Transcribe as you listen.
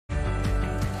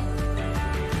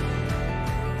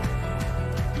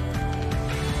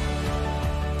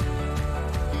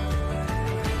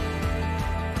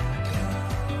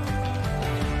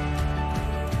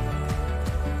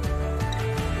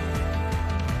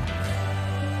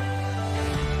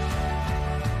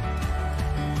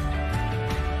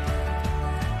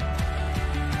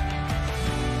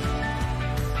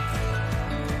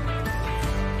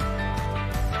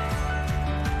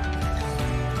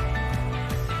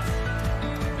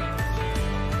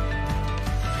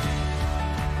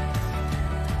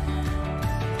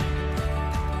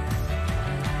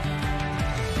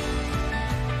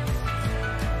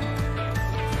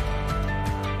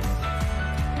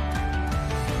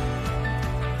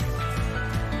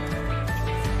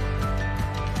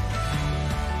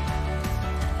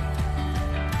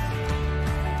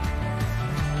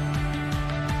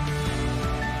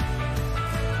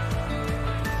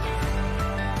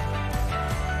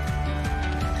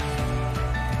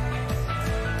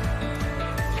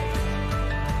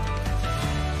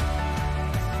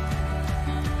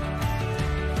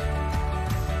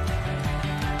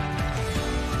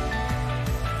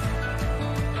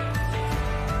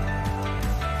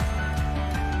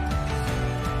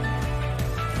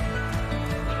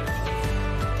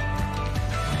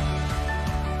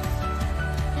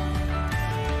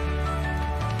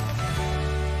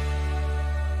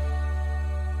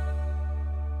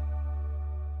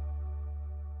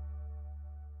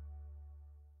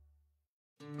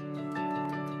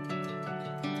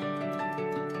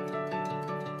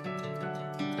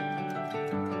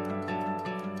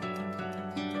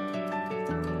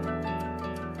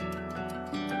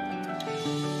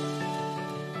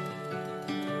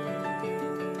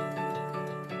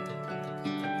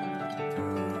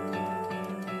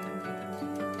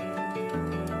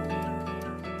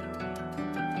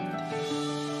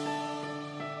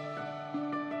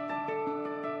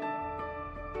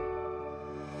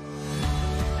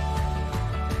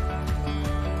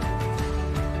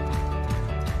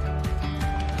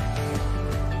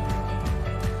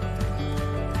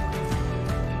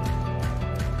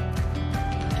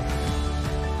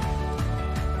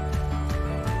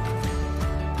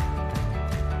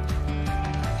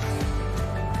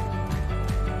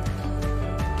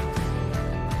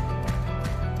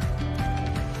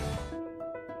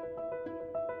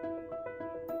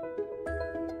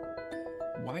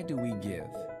why do we give?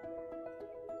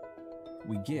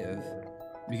 We give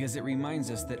because it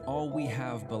reminds us that all we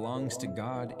have belongs to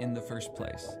God in the first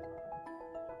place.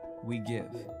 We give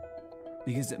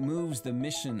because it moves the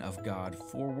mission of God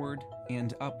forward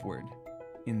and upward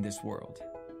in this world.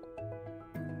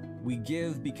 We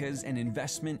give because an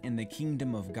investment in the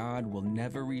kingdom of God will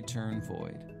never return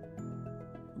void.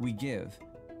 We give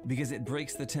because it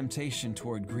breaks the temptation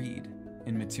toward greed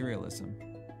and materialism.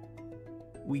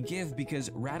 We give because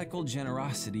radical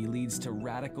generosity leads to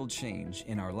radical change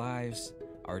in our lives,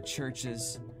 our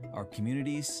churches, our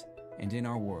communities, and in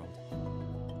our world.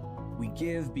 We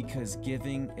give because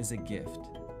giving is a gift,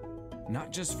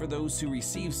 not just for those who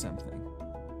receive something,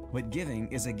 but giving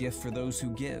is a gift for those who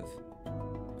give.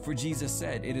 For Jesus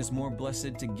said, "It is more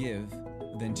blessed to give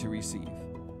than to receive."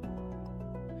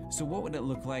 So what would it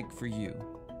look like for you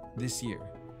this year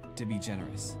to be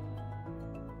generous?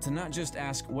 To not just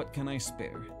ask, "What can I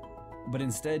spare?" but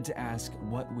instead to ask,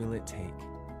 "What will it take?"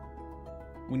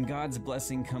 When God's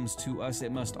blessing comes to us,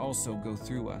 it must also go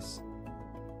through us.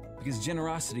 Because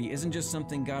generosity isn't just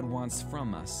something God wants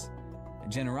from us.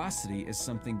 Generosity is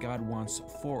something God wants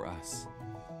for us.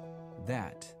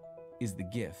 That is the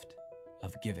gift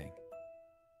of giving.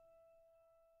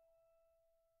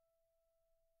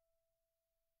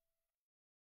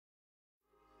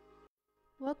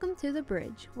 Welcome to The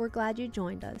Bridge. We're glad you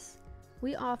joined us.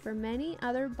 We offer many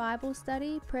other Bible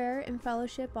study, prayer, and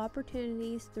fellowship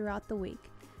opportunities throughout the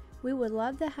week. We would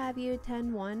love to have you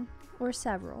attend one or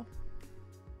several.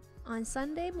 On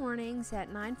Sunday mornings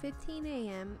at 9:15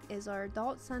 a.m. is our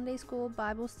Adult Sunday School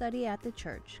Bible study at the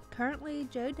church. Currently,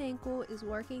 Joe Dankel is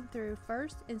working through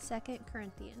 1st and 2nd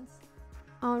Corinthians.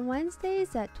 On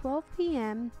Wednesdays at 12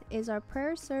 p.m. is our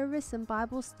prayer service and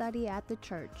Bible study at the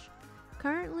church.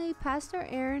 Currently, Pastor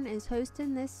Aaron is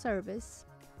hosting this service.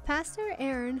 Pastor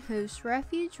Aaron hosts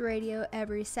Refuge Radio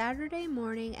every Saturday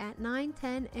morning at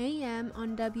 9:10 a.m.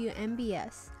 on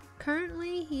WMBS.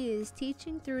 Currently, he is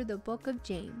teaching through the book of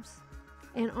James.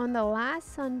 And on the last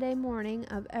Sunday morning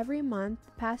of every month,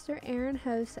 Pastor Aaron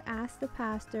hosts Ask the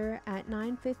Pastor at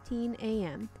 9:15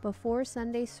 a.m. before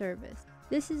Sunday service.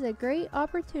 This is a great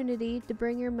opportunity to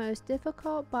bring your most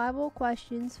difficult Bible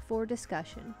questions for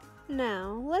discussion.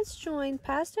 Now, let's join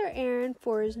Pastor Aaron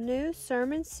for his new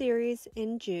sermon series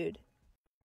in Jude.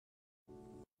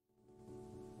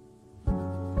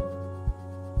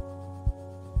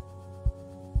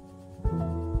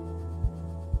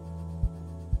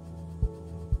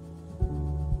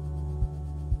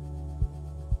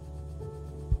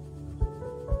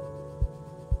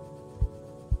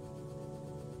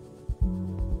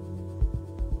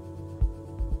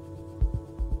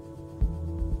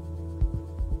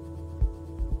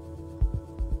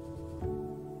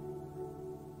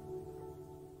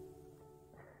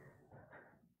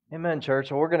 Amen, church.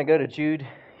 Well, we're going to go to Jude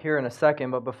here in a second,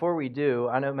 but before we do,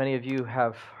 I know many of you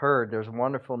have heard there's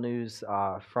wonderful news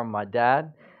from my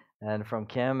dad and from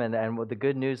Kim, and with the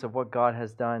good news of what God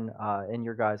has done in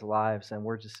your guys' lives, and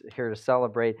we're just here to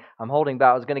celebrate. I'm holding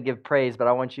back. I was going to give praise, but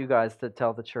I want you guys to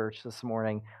tell the church this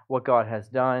morning what God has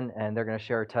done, and they're going to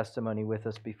share a testimony with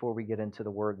us before we get into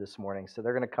the Word this morning. So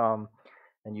they're going to come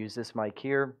and use this mic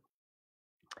here.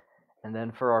 And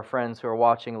then for our friends who are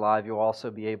watching live, you'll also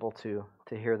be able to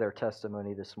hear their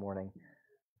testimony this morning.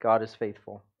 God is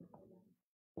faithful.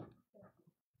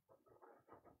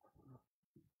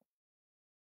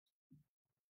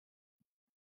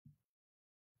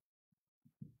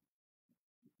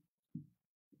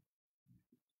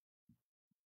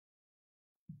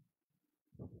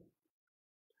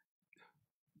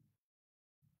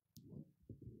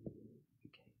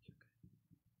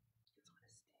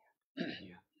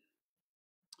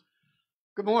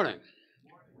 Good morning.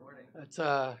 It's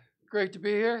great to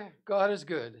be here. God is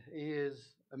good. He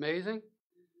is amazing.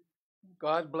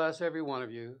 God bless every one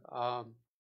of you.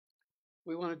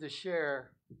 We wanted to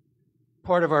share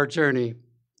part of our journey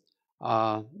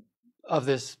of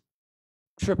this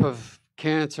trip of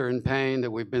cancer and pain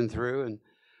that we've been through, and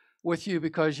with you,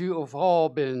 because you have all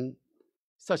been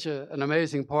such an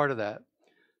amazing part of that,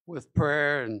 with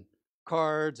prayer and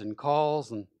cards and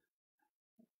calls and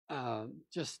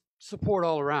just support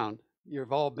all around.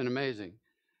 You've all been amazing.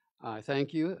 I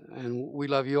thank you, and we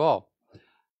love you all.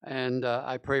 And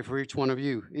I pray for each one of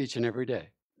you each and every day.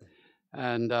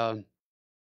 And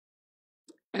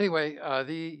anyway,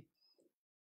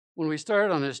 when we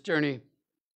started on this journey,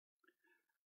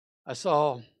 I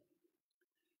saw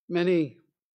many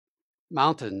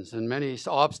mountains and many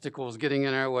obstacles getting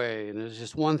in our way, and it was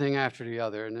just one thing after the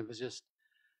other, and it was just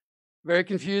very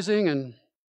confusing and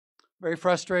very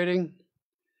frustrating.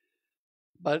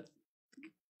 But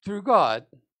through God,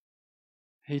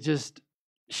 he just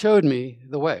showed me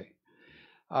the way.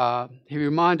 He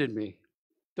reminded me,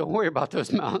 don't worry about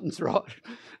those mountains, Rod.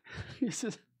 He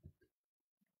said,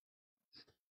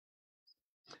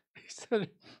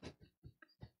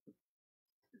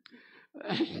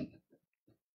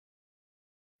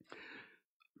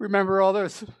 remember all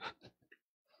those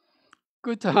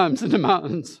good times in the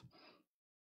mountains.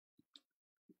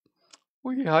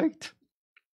 We hiked,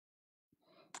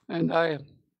 and I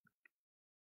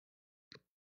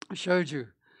showed you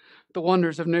the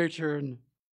wonders of nature, and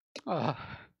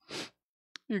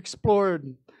you explored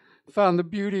and found the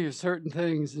beauty of certain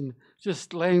things, and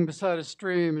just laying beside a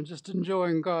stream and just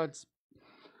enjoying God's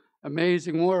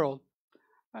amazing world.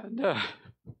 And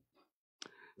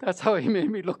that's how he made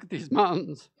me look at these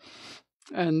mountains,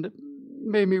 and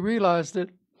made me realize that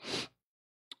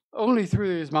only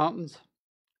through these mountains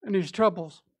and these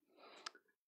troubles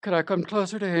could I come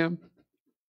closer to him.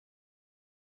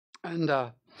 And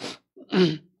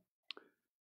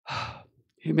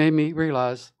he made me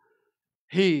realize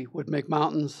he would make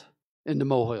mountains into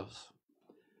molehills.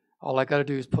 All I got to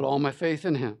do is put all my faith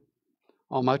in him,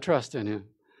 all my trust in him.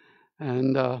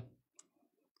 And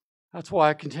that's why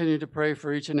I continue to pray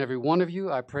for each and every one of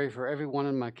you. I pray for everyone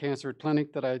in my cancer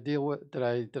clinic that I deal with, that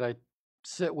I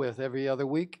sit with every other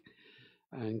week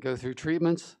and go through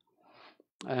treatments.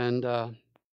 And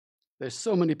there's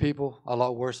so many people a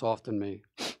lot worse off than me.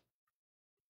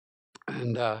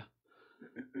 And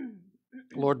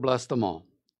Lord bless them all.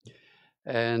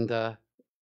 And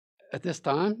at this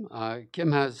time,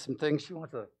 Kim has some things she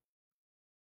wants to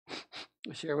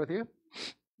share with you.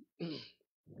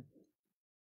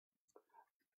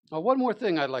 One more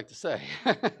thing I'd like to say.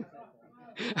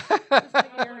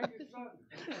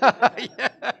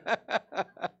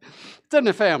 It's in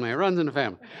the family. It runs in the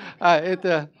family.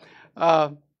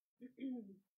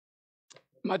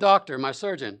 My doctor, my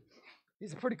surgeon,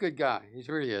 he's a pretty good guy. He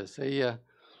really is.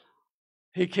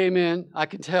 He came in. I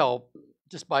can tell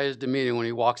just by his demeanor when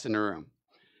he walks in the room.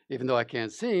 Even though I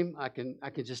can't see him, I can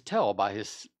just tell by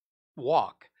his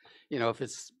walk. You know, if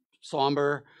it's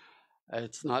somber,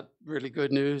 it's not really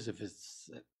good news. If it's,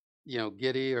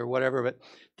 giddy or whatever. But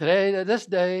this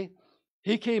day,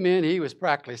 he came in. He was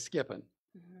practically skipping.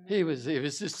 Mm-hmm. He was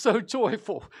just so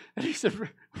joyful. And he said,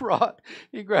 "Rod,"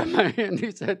 he grabbed my hand.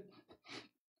 He said,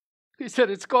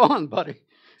 "It's gone, buddy."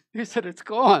 He said, "It's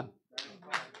gone."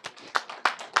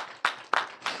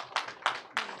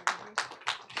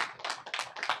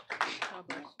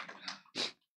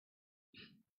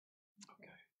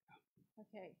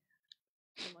 Okay.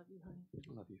 I love you, honey.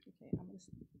 I love you. Okay, I'm going to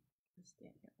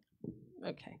stand here.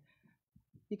 Okay.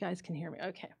 You guys can hear me.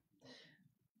 Okay.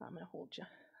 I'm going to hold you.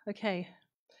 Okay.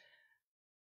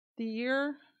 The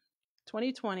year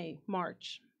 2020,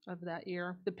 March of that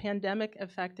year, the pandemic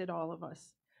affected all of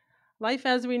us. Life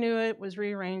as we knew it was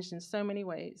rearranged in so many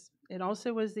ways. It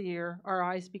also was the year our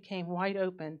eyes became wide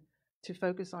open to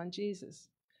focus on Jesus.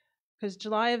 Because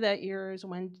July of that year is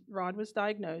when Rod was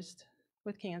diagnosed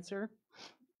with cancer.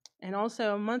 And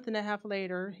also a month and a half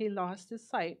later, he lost his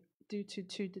sight due to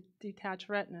two detached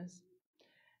retinas.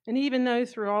 And even though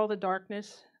through all the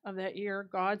darkness of that year,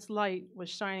 God's light was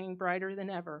shining brighter than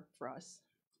ever for us.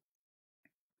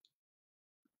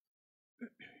 Okay.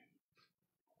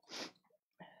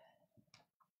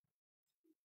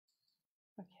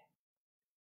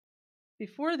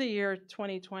 Before the year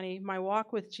 2020, my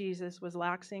walk with Jesus was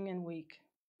laxing and weak.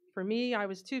 For me, I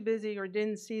was too busy or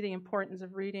didn't see the importance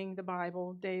of reading the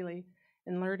Bible daily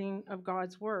and learning of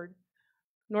God's Word,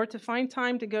 nor to find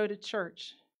time to go to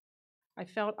church. I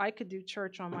felt I could do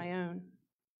church on my own.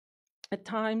 At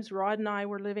times, Rod and I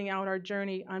were living out our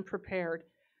journey unprepared.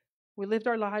 We lived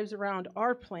our lives around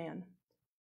our plan.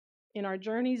 In our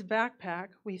journey's backpack,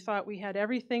 we thought we had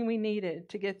everything we needed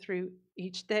to get through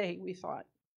each day, we thought.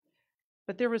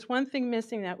 But there was one thing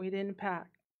missing that we didn't pack,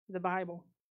 the Bible.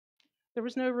 There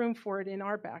was no room for it in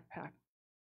our backpack.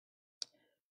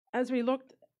 As we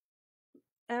looked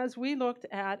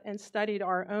at and studied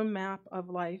our own map of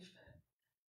life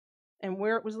and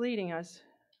where it was leading us,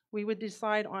 we would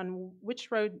decide on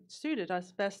which road suited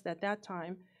us best at that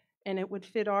time, and it would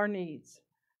fit our needs.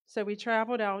 So we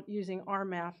traveled out using our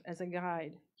map as a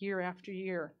guide year after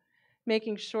year,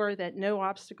 making sure that no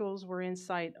obstacles were in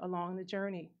sight along the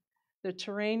journey. The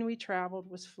terrain we traveled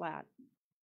was flat.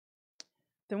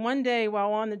 Then one day,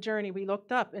 while on the journey, we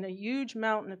looked up and a huge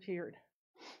mountain appeared.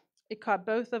 It caught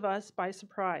both of us by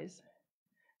surprise,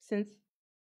 since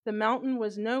the mountain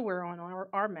was nowhere on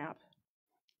our map.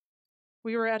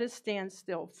 We were at a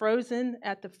standstill, frozen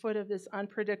at the foot of this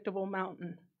unpredictable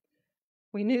mountain.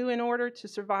 We knew in order to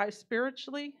survive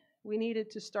spiritually, we needed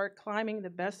to start climbing the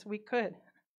best we could.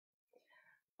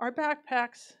 Our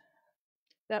backpacks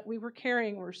that we were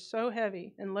carrying were so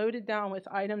heavy and loaded down with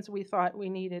items we thought we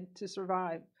needed to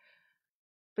survive,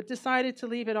 but decided to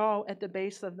leave it all at the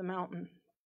base of the mountain.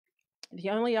 The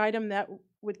only item that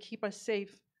would keep us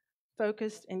safe,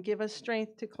 focused, and give us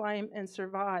strength to climb and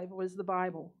survive was the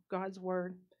Bible, God's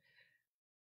Word.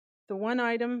 The one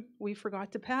item we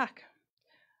forgot to pack,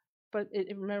 but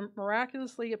it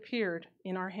miraculously appeared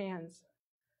in our hands.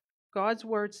 God's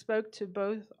Word spoke to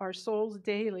both our souls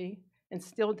daily and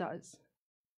still does.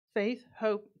 Faith,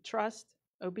 hope, trust,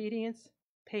 obedience,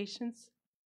 patience,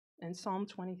 and Psalm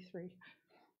 23.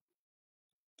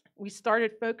 We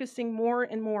started focusing more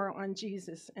and more on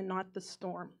Jesus and not the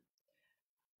storm.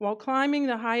 While climbing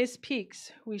the highest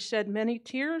peaks, we shed many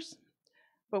tears,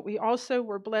 but we also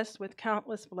were blessed with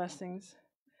countless blessings.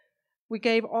 We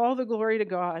gave all the glory to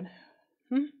God.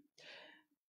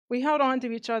 We held on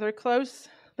to each other close,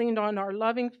 leaned on our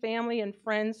loving family and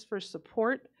friends for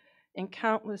support and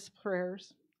countless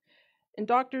prayers. In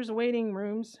doctors' waiting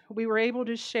rooms, we were able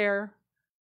to share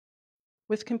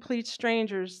with complete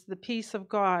strangers the peace of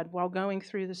God while going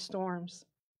through the storms.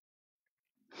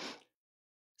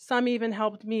 Some even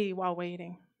helped me while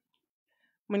waiting.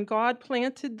 When God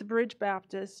planted the Bridge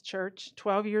Baptist Church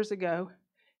 12 years ago,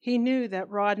 He knew that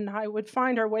Rod and I would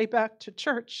find our way back to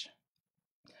church.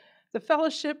 The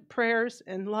fellowship, prayers,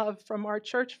 and love from our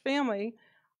church family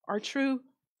are true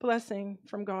blessing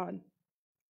from God.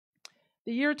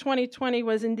 The year 2020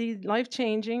 was indeed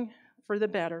life-changing for the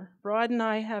better. Rod and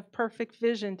I have perfect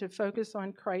vision to focus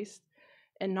on Christ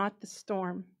and not the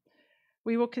storm.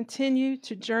 We will continue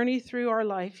to journey through our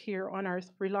life here on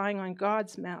earth, relying on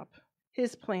God's map,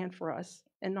 His plan for us,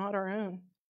 and not our own.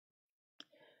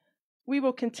 We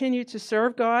will continue to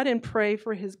serve God and pray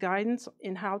for His guidance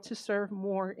in how to serve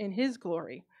more in His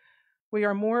glory. We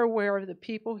are more aware of the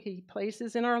people He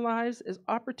places in our lives as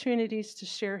opportunities to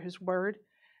share His word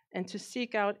and to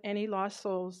seek out any lost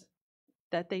souls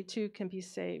that they too can be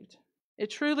saved. It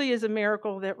truly is a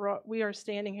miracle that we are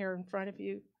standing here in front of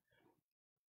you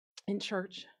in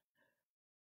church,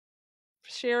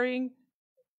 sharing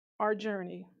our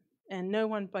journey, and no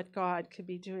one but God could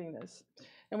be doing this.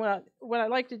 And what I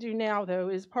like to do now, though,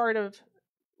 is part of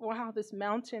how this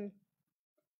mountain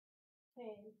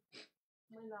came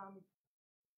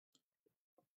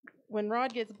when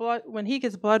Rod gets blood, when he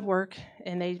gets blood work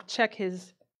and they check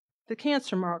the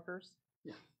cancer markers.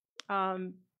 Yeah.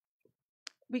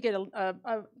 We get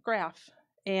a graph,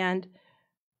 and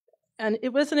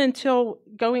it wasn't until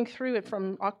going through it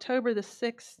from October the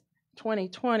 6th,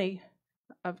 2020,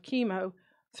 of chemo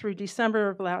through December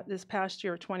of this past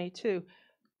year, 22,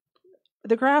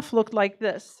 the graph looked like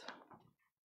this.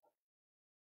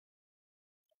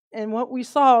 And what we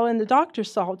saw, and the doctor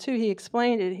saw too, he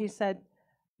explained it. He said,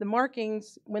 the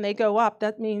markings, when they go up,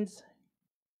 that means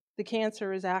the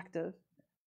cancer is active.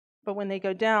 But when they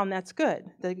go down, that's good.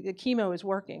 The chemo is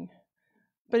working.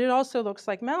 But it also looks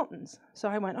like mountains. So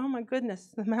I went, oh my goodness,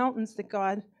 the mountains that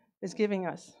God is giving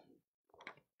us.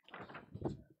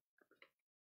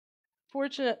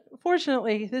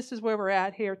 Fortunately, this is where we're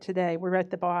at here today. We're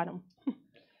at the bottom.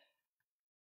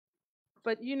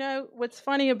 But you know, what's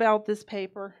funny about this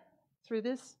paper, through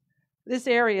this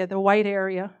area, the white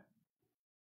area,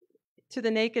 to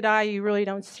the naked eye, you really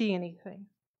don't see anything.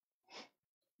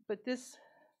 But this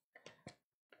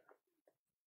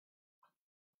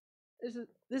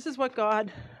is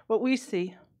what we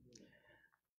see.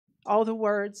 All the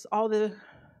words, all the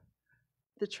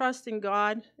trust in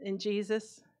God, in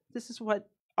Jesus. This is what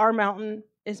our mountain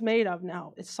is made of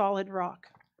now. It's solid rock.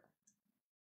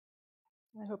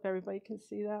 I hope everybody can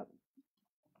see that.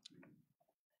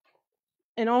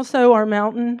 And also our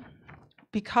mountain,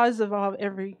 because of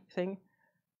everything,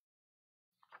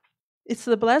 it's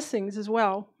the blessings as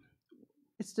well.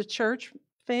 It's the church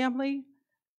family.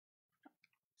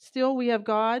 Still, we have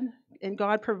God, and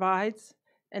God provides,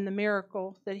 and the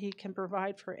miracle that He can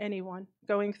provide for anyone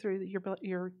going through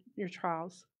your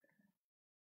trials.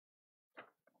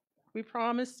 We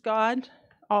promise God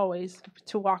always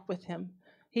to walk with Him.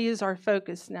 He is our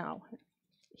focus now.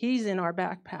 He's in our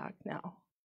backpack now.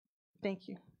 Thank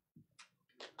you.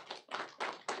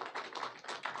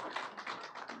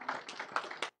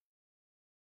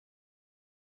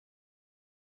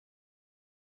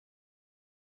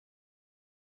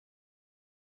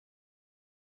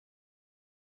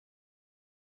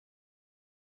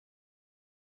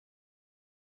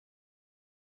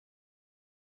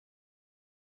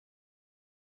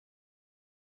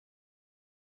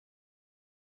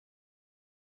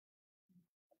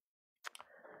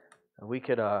 We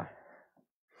could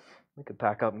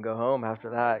pack up and go home after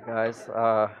that, guys.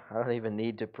 I don't even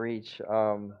need to preach.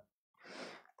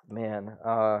 Man,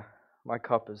 my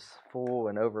cup is full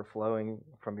and overflowing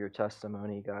from your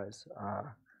testimony, guys.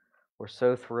 We're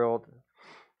so thrilled.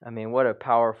 I mean, what a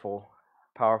powerful,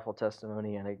 powerful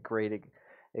testimony and a great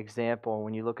example.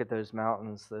 When you look at those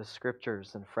mountains, those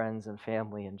scriptures and friends and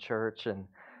family and church, and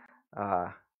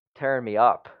tearing me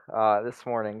up this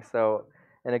morning. So,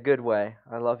 in a good way.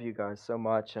 I love you guys so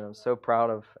much, and I'm so proud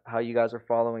of how you guys are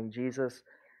following Jesus.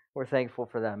 We're thankful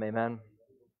for them. Amen.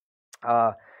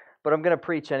 But I'm going to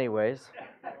preach anyways.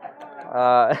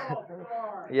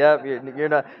 Yep, you're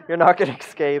not going to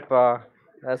escape.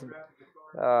 That's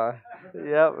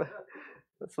yep.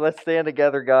 So let's stand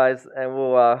together, guys, and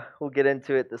we'll get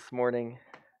into it this morning.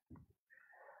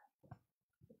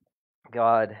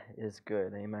 God is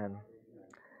good. Amen.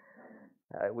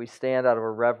 We stand out of a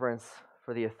reverence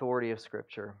for the authority of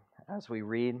Scripture as we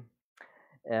read.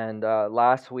 And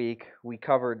last week we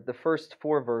covered the first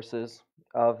 4 verses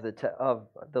of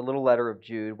the little letter of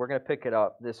Jude. We're going to pick it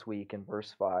up this week in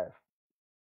verse 5.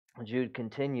 Jude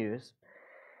continues,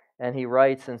 and he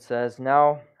writes and says,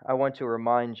 "Now I want to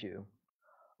remind you,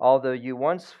 although you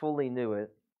once fully knew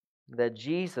it, that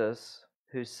Jesus,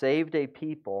 who saved a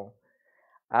people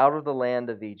out of the land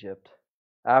of Egypt,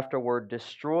 afterward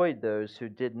destroyed those who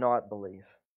did not believe.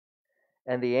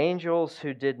 And the angels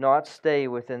who did not stay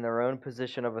within their own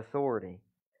position of authority,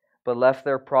 but left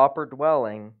their proper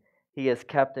dwelling, he has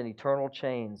kept in eternal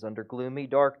chains under gloomy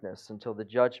darkness until the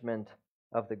judgment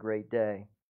of the great day.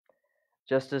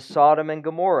 Just as Sodom and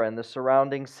Gomorrah and the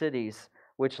surrounding cities,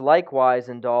 which likewise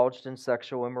indulged in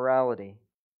sexual immorality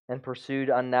and pursued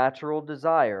unnatural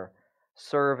desire,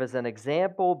 serve as an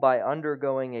example by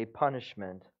undergoing a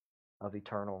punishment of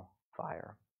eternal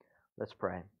fire." Let's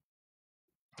pray.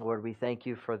 Lord, we thank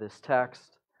you for this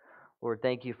text. Lord,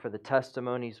 thank you for the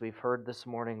testimonies we've heard this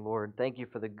morning, Lord. Thank you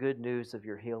for the good news of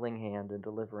your healing hand and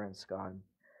deliverance, God.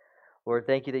 Lord,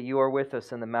 thank you that you are with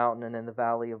us in the mountain and in the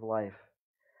valley of life.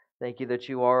 Thank you that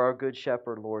you are our good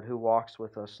shepherd, Lord, who walks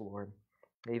with us, Lord,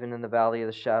 even in the valley of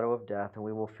the shadow of death, and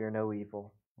we will fear no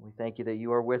evil. We thank you that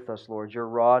you are with us, Lord. Your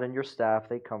rod and your staff,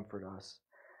 they comfort us.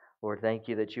 Lord, thank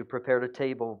you that you prepared a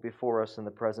table before us in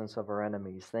the presence of our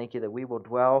enemies. Thank you that we will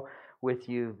dwell with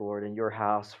you, Lord, in your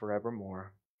house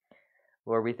forevermore.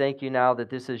 Lord, we thank you now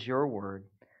that this is your word.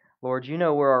 Lord, you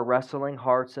know where our wrestling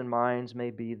hearts and minds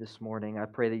may be this morning. I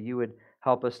pray that you would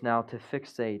help us now to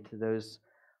fixate those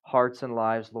hearts and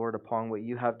lives, Lord, upon what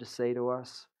you have to say to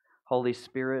us. Holy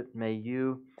Spirit, may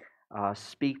you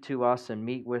speak to us and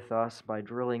meet with us by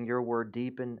drilling your word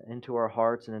deep into our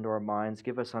hearts and into our minds.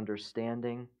 Give us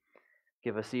understanding.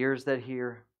 Give us ears that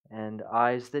hear and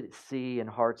eyes that see and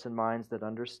hearts and minds that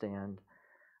understand.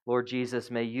 Lord Jesus,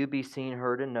 may you be seen,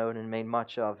 heard, and known and made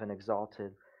much of and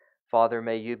exalted. Father,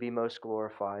 may you be most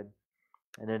glorified.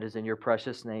 And it is in your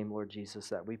precious name, Lord Jesus,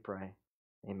 that we pray.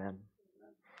 Amen.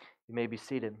 You may be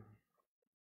seated.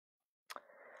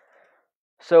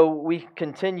 So we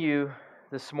continue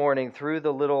this morning through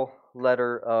the little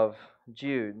letter of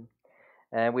Jude.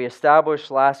 And we established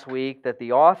last week that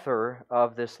the author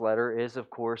of this letter is, of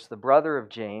course, the brother of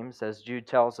James, as Jude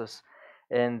tells us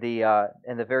in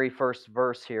the very first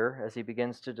verse here, as he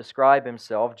begins to describe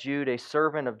himself. Jude, a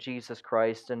servant of Jesus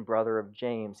Christ and brother of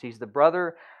James. He's the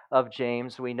brother of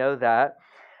James, we know that,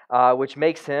 which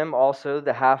makes him also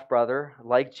the half-brother,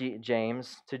 like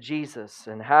James, to Jesus.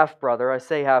 And half-brother, I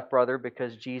say half-brother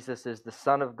because Jesus is the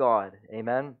Son of God.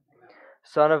 Amen?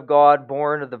 Son of God,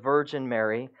 born of the Virgin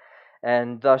Mary.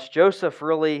 And thus Joseph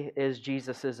really is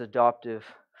Jesus' adoptive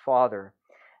father.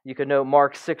 You can note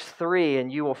Mark 6:3,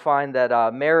 and you will find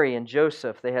that Mary and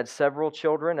Joseph, they had several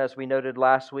children, as we noted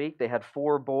last week. They had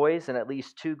 4 boys and at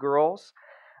least 2 girls.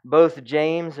 Both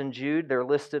James and Jude, they're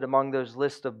listed among those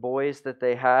list of boys that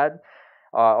they had.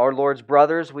 Our Lord's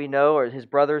brothers, we know, are his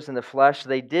brothers in the flesh.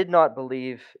 They did not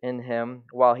believe in him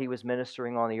while he was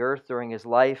ministering on the earth during his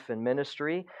life and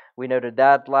ministry. We noted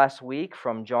that last week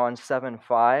from John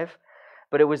 7:5.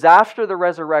 But it was after the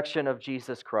resurrection of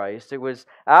Jesus Christ, it was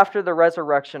after the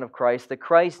resurrection of Christ, that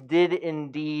Christ did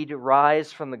indeed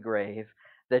rise from the grave,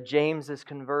 that James is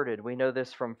converted. We know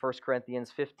this from 1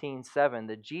 Corinthians 15:7,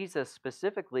 that Jesus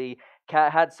specifically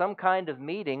had some kind of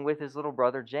meeting with his little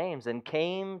brother James and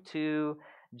came to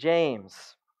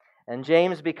James. And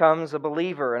James becomes a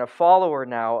believer and a follower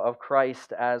now of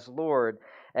Christ as Lord.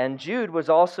 And Jude was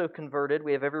also converted,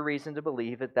 we have every reason to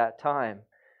believe, at that time.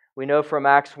 We know from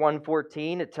Acts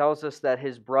 1:14, it tells us that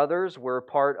his brothers were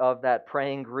part of that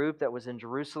praying group that was in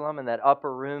Jerusalem in that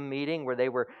upper room meeting where they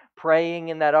were praying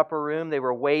in that upper room. They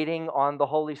were waiting on the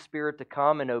Holy Spirit to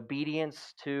come in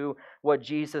obedience to what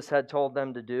Jesus had told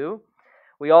them to do.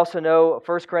 We also know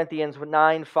 1 Corinthians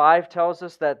 9:5 tells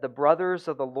us that the brothers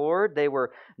of the Lord, they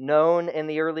were known in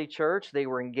the early church. They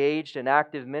were engaged in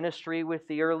active ministry with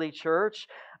the early church.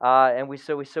 And we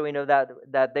know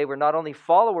that they were not only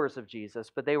followers of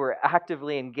Jesus, but they were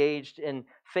actively engaged in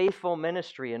faithful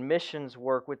ministry and missions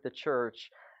work with the church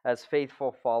as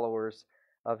faithful followers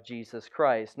of Jesus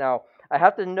Christ. Now, I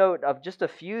have to note of just a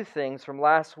few things from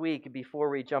last week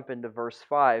before we jump into verse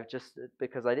 5, just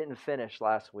because I didn't finish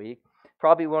last week.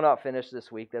 Probably will not finish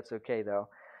this week. That's okay, though.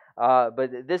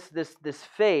 But this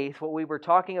faith, what we were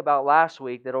talking about last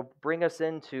week, that'll bring us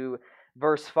into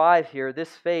verse 5 here,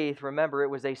 this faith, remember, it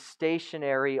was a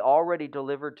stationary, already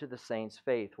delivered to the saints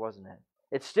faith, wasn't it?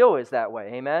 It still is that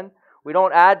way, amen? We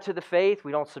don't add to the faith.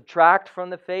 We don't subtract from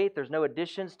the faith. There's no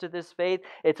additions to this faith.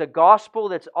 It's a gospel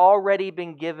that's already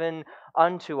been given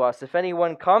unto us. If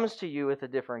anyone comes to you with a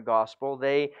different gospel,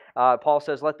 Paul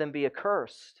says, let them be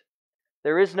accursed.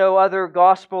 There is no other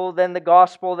gospel than the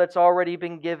gospel that's already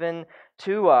been given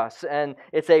to us. And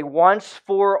it's a once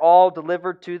for all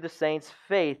delivered to the saints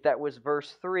faith. That was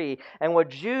verse 3. And what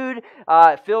Jude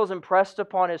feels impressed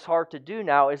upon his heart to do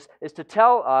now is to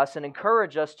tell us and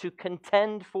encourage us to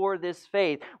contend for this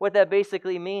faith. What that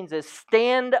basically means is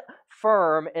stand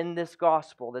firm in this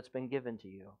gospel that's been given to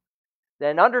you.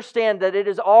 Then understand that it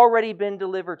has already been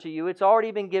delivered to you. It's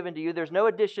already been given to you. There's no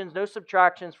additions, no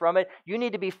subtractions from it. You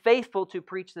need to be faithful to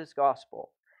preach this gospel.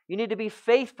 You need to be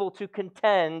faithful to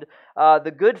contend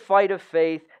the good fight of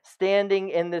faith, standing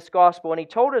in this gospel. And he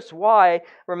told us why,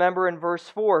 remember in verse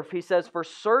 4, he says, for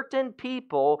certain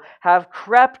people have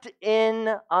crept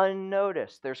in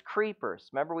unnoticed. There's creepers.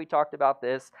 Remember we talked about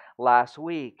this last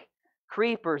week.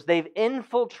 Creepers, they've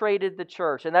infiltrated the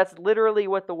church. And that's literally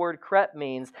what the word crept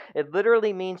means. It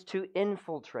literally means to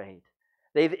infiltrate.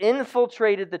 They've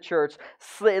infiltrated the church.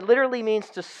 It literally means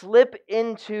to slip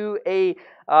into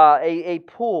a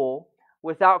pool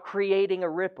without creating a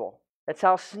ripple. That's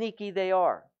how sneaky they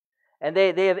are. And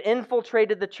they have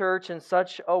infiltrated the church in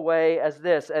such a way as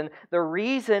this. And the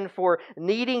reason for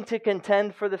needing to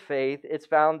contend for the faith, it's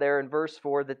found there in verse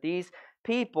 4, that these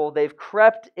people, they've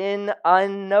crept in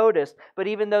unnoticed. But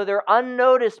even though they're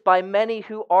unnoticed by many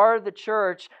who are the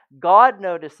church, God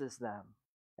notices them.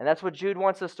 And that's what Jude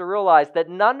wants us to realize, that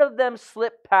none of them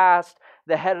slip past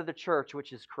the head of the church,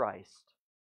 which is Christ.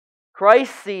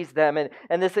 Christ sees them,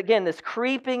 and this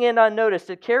creeping in unnoticed,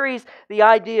 it carries the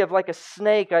idea of like a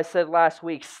snake, I said last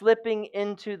week, slipping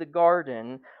into the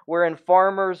garden wherein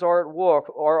farmers are at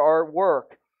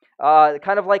work.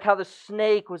 Kind of like how the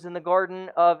snake was in the Garden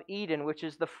of Eden, which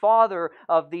is the father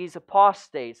of these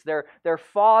apostates. Their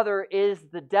father is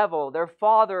the devil. Their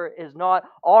father is not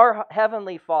our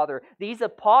heavenly Father. These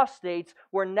apostates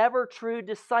were never true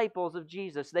disciples of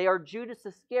Jesus. They are Judas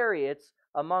Iscariots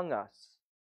among us.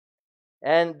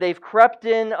 And they've crept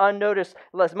in unnoticed,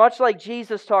 much like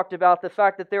Jesus talked about the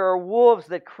fact that there are wolves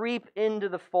that creep into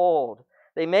the fold.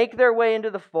 They make their way into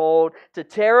the fold to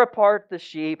tear apart the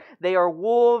sheep. They are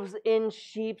wolves in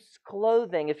sheep's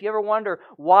clothing. If you ever wonder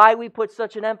why we put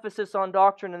such an emphasis on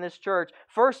doctrine in this church,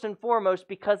 first and foremost,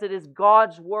 because it is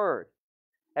God's Word.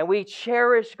 And we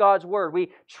cherish God's Word.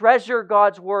 We treasure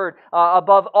God's Word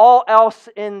above all else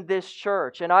in this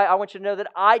church. And I want you to know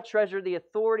that I treasure the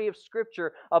authority of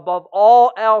Scripture above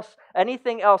all else,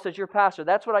 anything else as your pastor.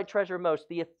 That's what I treasure most,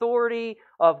 the authority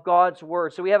of God's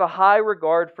Word. So we have a high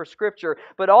regard for Scripture.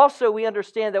 But also we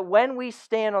understand that when we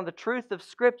stand on the truth of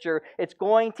Scripture, it's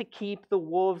going to keep the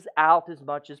wolves out as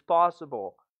much as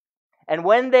possible. And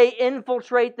when they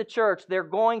infiltrate the church, they're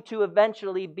going to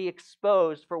eventually be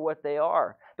exposed for what they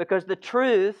are. Because the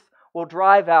truth will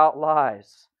drive out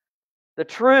lies. The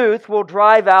truth will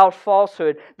drive out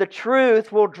falsehood. The truth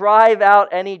will drive out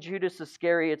any Judas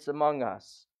Iscariots among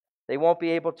us. They won't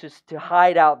be able to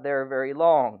hide out there very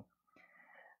long.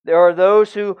 There are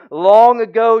those who long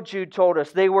ago, Jude told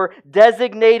us, they were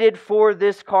designated for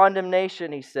this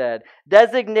condemnation, he said.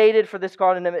 Designated for this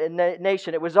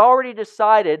condemnation. It was already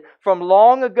decided from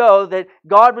long ago that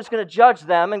God was going to judge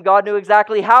them, and God knew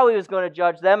exactly how He was going to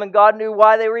judge them, and God knew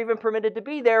why they were even permitted to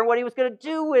be there and what He was going to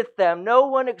do with them. No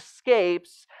one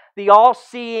escapes the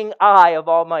all-seeing eye of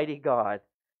Almighty God.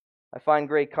 I find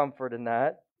great comfort in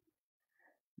that.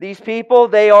 These people,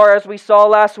 they are, as we saw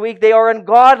last week, they are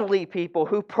ungodly people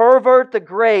who pervert the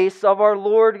grace of our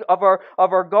Lord, of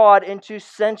our God into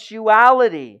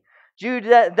sensuality. Jude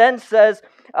then says,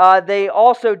 they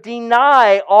also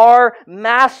deny our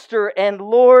Master and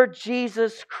Lord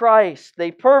Jesus Christ.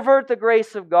 They pervert the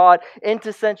grace of God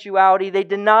into sensuality. They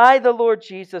deny the Lord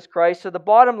Jesus Christ. So the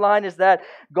bottom line is that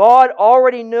God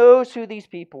already knows who these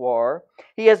people are.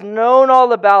 He has known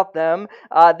all about them.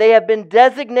 They have been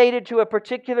designated to a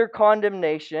particular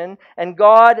condemnation, and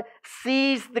God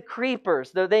sees the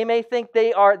creepers. Though they may think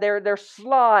they're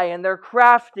sly and they're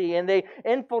crafty and they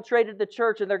infiltrated the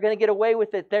church and they're going to get away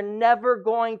with it, they're never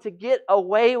going to get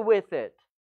away with it.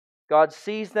 God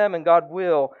sees them and God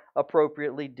will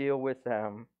appropriately deal with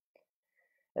them.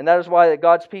 And that is why that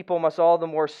God's people must all the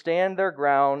more stand their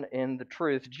ground in the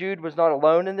truth. Jude was not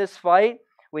alone in this fight.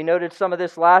 We noted some of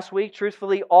this last week.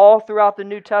 Truthfully, all throughout the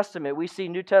New Testament, we see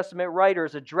New Testament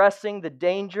writers addressing the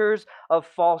dangers of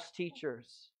false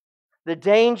teachers. The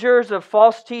dangers of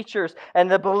false teachers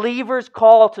and the believer's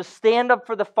call to stand up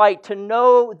for the fight, to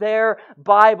know their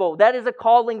Bible. That is a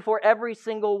calling for every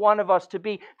single one of us to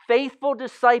be faithful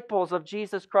disciples of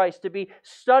Jesus Christ, to be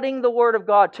studying the Word of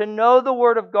God, to know the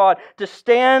Word of God, to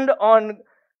stand on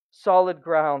solid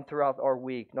ground throughout our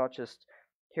week, not just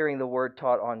hearing the Word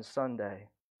taught on Sunday.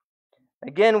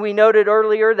 Again, we noted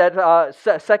earlier that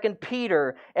 2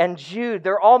 Peter and Jude,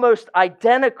 they're almost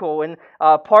identical in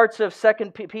parts of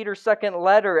 2 Peter's second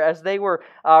letter as they were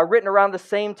written around the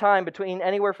same time, between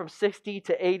anywhere from 60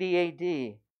 to 80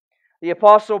 A.D. The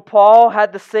Apostle Paul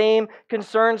had the same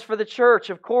concerns for the church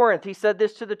of Corinth. He said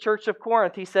this to the church of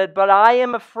Corinth. He said, "But I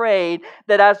am afraid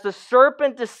that as the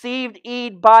serpent deceived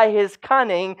Eve by his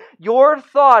cunning, your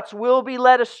thoughts will be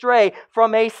led astray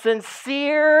from a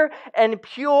sincere and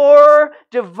pure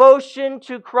devotion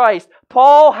to Christ."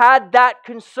 Paul had that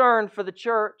concern for the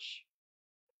church,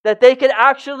 that they could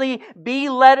actually be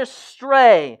led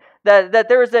astray. That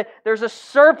there's a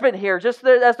serpent here, just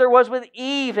as there was with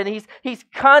Eve, and he's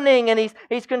cunning, and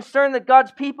he's concerned that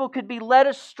God's people could be led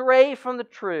astray from the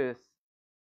truth,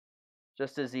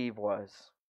 just as Eve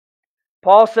was.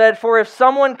 Paul said, "For if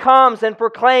someone comes and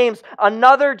proclaims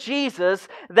another Jesus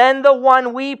than the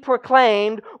one we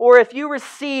proclaimed, or if you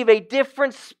receive a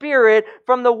different spirit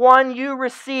from the one you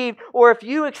received, or if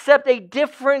you accept a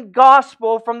different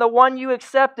gospel from the one you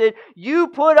accepted, you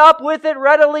put up with it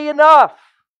readily enough."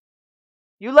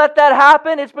 You let that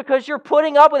happen, it's because you're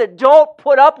putting up with it. Don't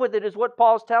put up with it, is what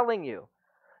Paul's telling you.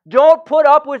 Don't put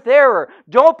up with error.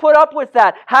 Don't put up with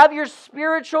that. Have your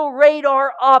spiritual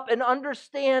radar up and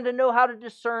understand and know how to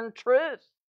discern truth.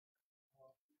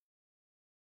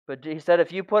 But he said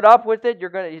if you put up with it,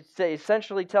 he's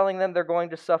essentially telling them they're going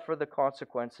to suffer the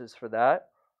consequences for that.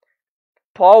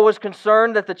 Paul was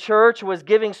concerned that the church was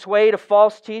giving sway to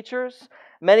false teachers.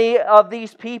 Many of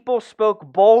these people spoke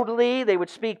boldly. They would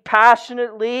speak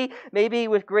passionately, maybe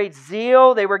with great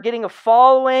zeal. They were getting a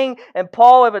following, and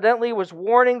Paul evidently was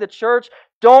warning the church,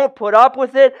 don't put up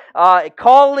with it,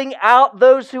 calling out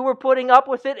those who were putting up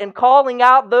with it and calling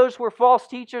out those who were false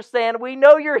teachers, saying, "We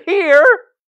know you're here."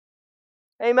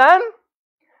 Amen?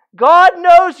 God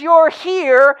knows you're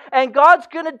here, and God's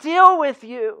going to deal with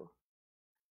you.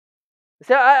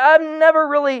 See, I've never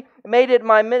really made it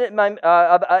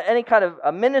any kind of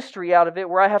a ministry out of it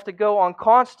where I have to go on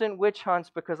constant witch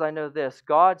hunts, because I know this: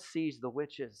 God sees the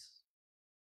witches.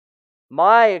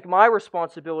 My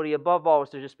responsibility above all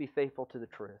is to just be faithful to the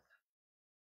truth.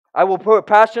 I will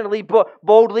passionately,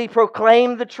 boldly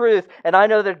proclaim the truth, and I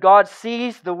know that God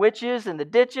sees the witches in the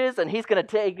ditches, and He's going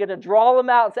to draw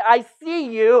them out and say, "I see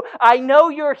you, I know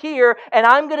you're here, and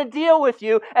I'm going to deal with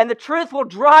you," and the truth will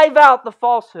drive out the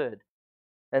falsehood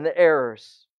and the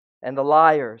errors and the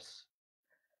liars.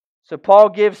 So Paul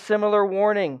gives similar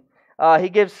warning. He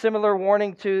gives similar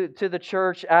warning to the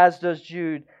church, as does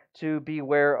Jude, to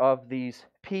beware of these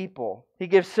people. He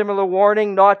gives similar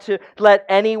warning not to let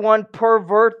anyone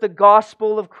pervert the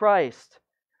gospel of Christ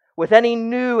with any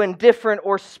new and different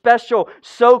or special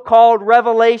so-called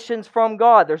revelations from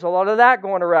God. There's a lot of that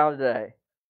going around today.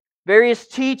 Various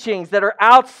teachings that are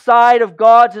outside of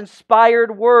God's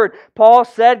inspired word. Paul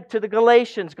said to the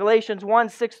Galatians 1,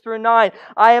 6 through 9,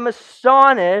 "I am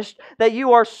astonished that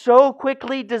you are so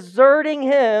quickly deserting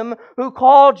Him who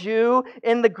called you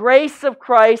in the grace of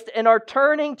Christ and are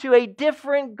turning to a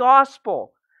different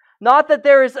gospel. Not that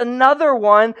there is another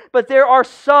one, but there are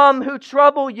some who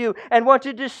trouble you and want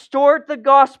to distort the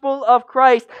gospel of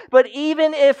Christ. But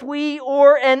even if we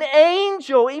or an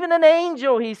angel," even an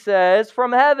angel, he says,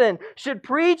 "from heaven should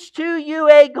preach to you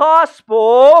a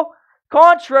gospel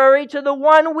contrary to the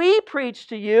one we preach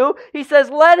to you," he says,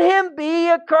 "let him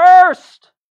be accursed.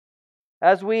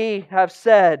 As we have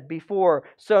said before,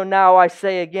 so now I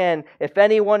say again, if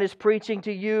anyone is preaching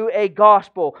to you a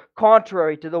gospel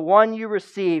contrary to the one you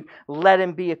received, let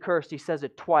him be accursed." He says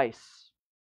it twice.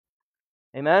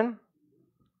 Amen?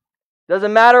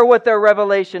 Doesn't matter what their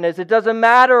revelation is. It doesn't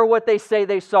matter what they say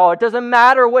they saw. It doesn't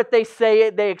matter what they say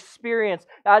they experienced.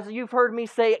 As you've heard me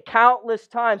say it countless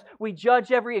times, we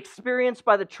judge every experience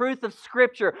by the truth of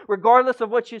Scripture, regardless of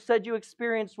what you said you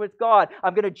experienced with God.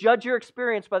 I'm going to judge your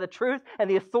experience by the truth and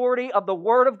the authority of the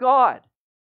Word of God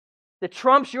that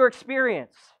trumps your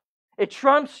experience. It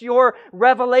trumps your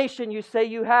revelation you say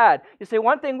you had. You say,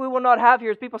 one thing we will not have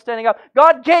here is people standing up,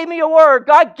 God gave me a word,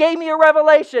 God gave me a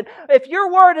revelation. If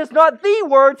your word is not the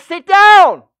word, sit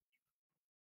down.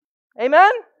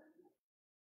 Amen?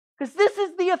 Because this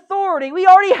is the authority. We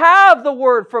already have the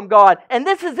word from God. And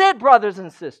this is it, brothers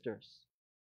and sisters.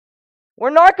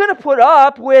 We're not going to put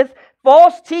up with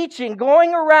false teaching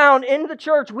going around in the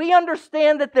church. We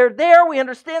understand that they're there. We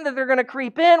understand that they're going to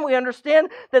creep in. We understand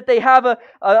that they have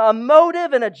a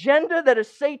motive, an agenda that is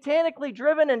satanically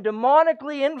driven and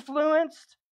demonically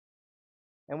influenced.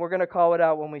 And we're going to call it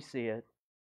out when we see it.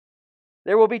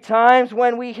 There will be times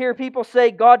when we hear people say,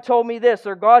 God told me this,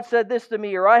 or God said this to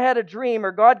me, or I had a dream,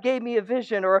 or God gave me a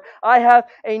vision, or I have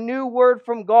a new word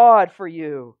from God for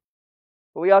you.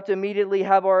 But we ought to immediately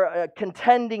have our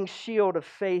contending shield of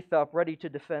faith up, ready to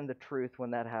defend the truth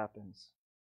when that happens.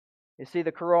 You see,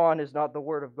 the Quran is not the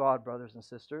Word of God, brothers and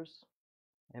sisters.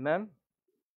 Amen?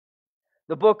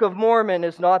 The Book of Mormon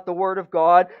is not the Word of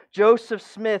God. Joseph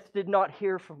Smith did not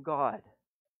hear from God.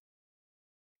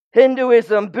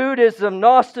 Hinduism, Buddhism,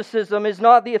 Gnosticism is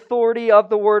not the authority of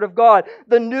the Word of God.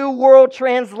 The New World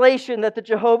Translation that the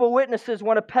Jehovah's Witnesses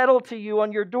want to peddle to you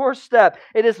on your doorstep,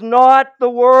 it is not the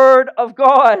Word of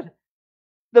God.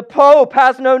 The Pope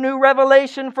has no new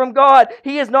revelation from God.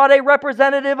 He is not a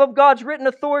representative of God's written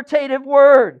authoritative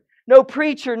Word. No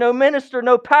preacher, no minister,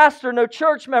 no pastor, no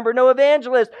church member, no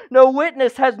evangelist, no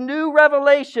witness has new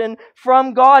revelation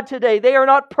from God today. They are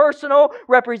not personal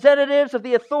representatives of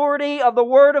the authority of the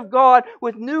Word of God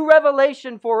with new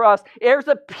revelation for us. There's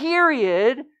a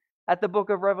period at the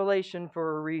book of Revelation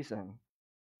for a reason.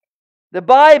 The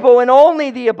Bible, and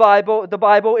only the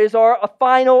Bible is our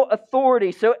final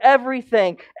authority. So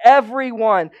everything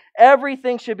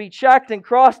should be checked and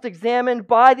cross-examined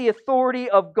by the authority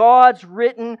of God's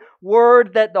written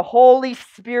Word that the Holy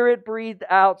Spirit breathed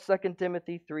out, 2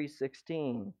 Timothy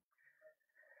 3:16.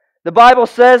 The Bible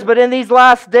says, but in these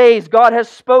last days God has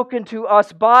spoken to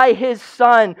us by His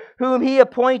Son, whom He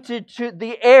appointed to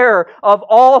the heir of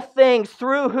all things,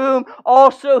 through whom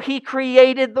also He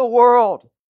created the world.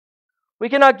 We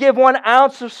cannot give 1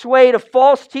 ounce of sway to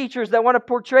false teachers that want to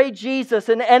portray Jesus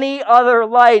in any other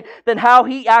light than how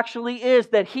He actually is,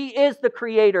 that He is the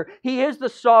Creator, He is the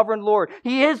Sovereign Lord,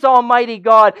 He is Almighty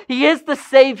God, He is the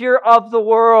Savior of the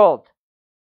world.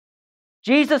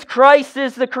 Jesus Christ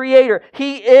is the Creator.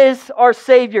 He is our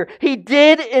Savior. He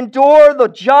did endure the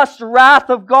just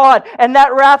wrath of God, and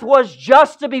that wrath was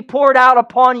just to be poured out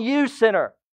upon you,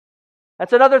 sinner.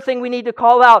 That's another thing we need to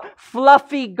call out.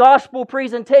 Fluffy gospel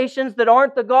presentations that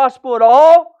aren't the gospel at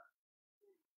all.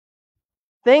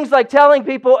 Things like telling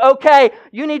people, okay,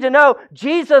 you need to know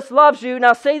Jesus loves you.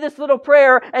 Now say this little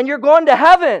prayer and you're going to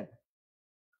heaven.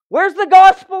 Where's the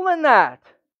gospel in that?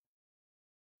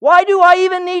 Why do I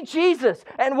even need Jesus?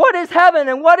 And what is heaven?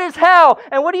 And what is hell?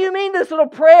 And what do you mean this little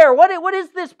prayer? What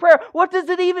is this prayer? What does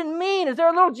it even mean? Is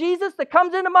there a little Jesus that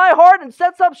comes into my heart and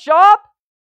sets up shop?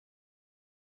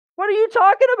 What are you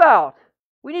talking about?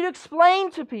 We need to explain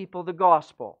to people the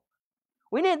gospel.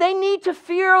 They need to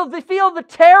feel the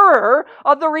terror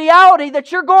of the reality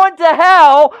that you're going to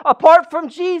hell apart from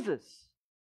Jesus.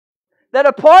 That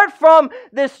apart from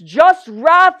this just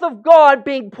wrath of God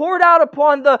being poured out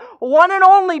upon the one and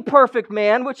only perfect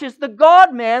man, which is the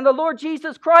God-man, the Lord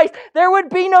Jesus Christ, there would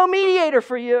be no mediator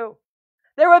for you.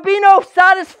 There would be no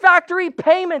satisfactory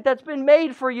payment that's been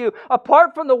made for you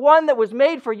apart from the one that was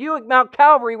made for you at Mount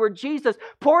Calvary, where Jesus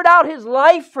poured out His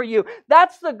life for you.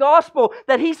 That's the gospel,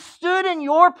 that He stood in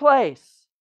your place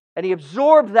and He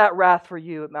absorbed that wrath for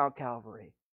you at Mount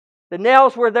Calvary. The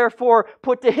nails were therefore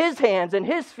put to His hands and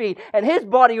His feet, and His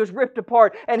body was ripped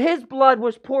apart, and His blood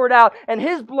was poured out, and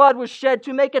His blood was shed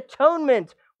to make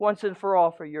atonement once and for all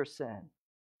for your sin.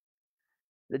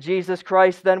 That Jesus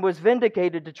Christ then was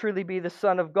vindicated to truly be the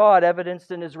Son of God,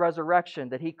 evidenced in His resurrection,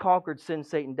 that He conquered sin,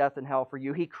 Satan, death, and hell for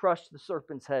you. He crushed the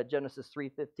serpent's head, Genesis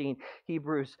 3:15,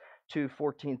 Hebrews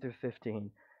 2:14 through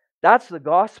 15. That's the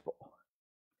gospel.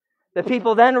 The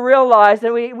people then realize,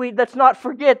 and we let's not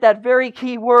forget that very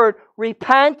key word,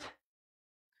 repent.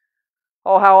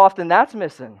 Oh, how often that's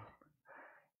missing.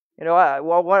 You know,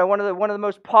 one of the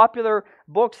most popular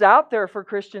books out there for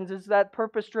Christians is that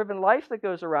Purpose-Driven Life that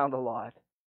goes around a lot.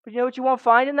 But you know what you won't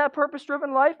find in that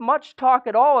purpose-driven life? Much talk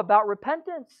at all about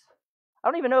repentance. I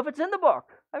don't even know if it's in the book.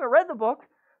 I haven't read the book.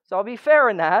 So I'll be fair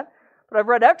in that. But I've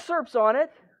read excerpts on it.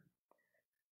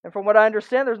 And from what I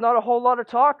understand, there's not a whole lot of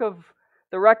talk of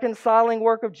the reconciling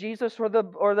work of Jesus or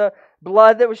the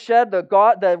blood that was shed,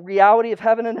 the reality of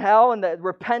heaven and hell, and the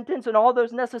repentance and all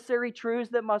those necessary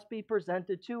truths that must be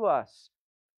presented to us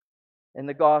in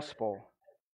the gospel.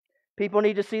 People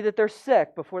need to see that they're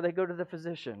sick before they go to the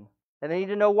physician. And they need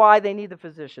to know why they need the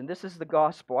physician. This is the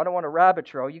gospel. I don't want to rabbit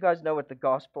trail. You guys know what the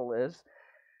gospel is.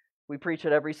 We preach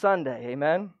it every Sunday.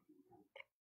 Amen?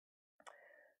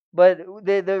 But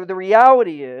the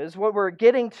reality is, what we're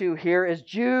getting to here is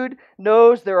Jude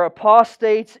knows there are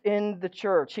apostates in the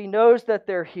church. He knows that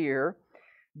they're here.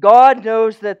 God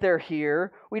knows that they're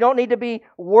here. We don't need to be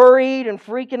worried and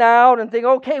freaking out and think,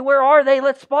 okay, where are they?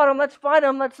 Let's spot them. Let's find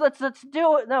them. Let's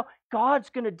do it. No, God's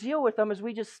going to deal with them as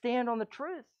we just stand on the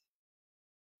truth.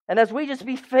 And as we just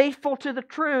be faithful to the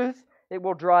truth, it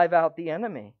will drive out the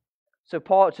enemy. So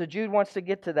Jude wants to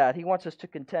get to that. He wants us to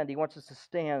contend. He wants us to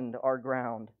stand our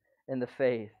ground in the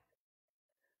faith.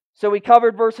 So we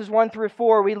covered verses 1 through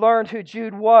 4. We learned who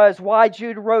Jude was, why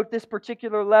Jude wrote this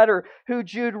particular letter, who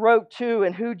Jude wrote to,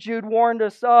 and who Jude warned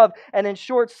us of. And in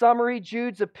short summary,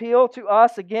 Jude's appeal to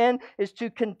us, again, is to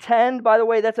contend. By the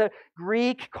way, that's a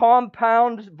Greek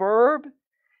compound verb.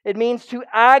 It means to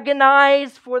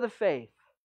agonize for the faith.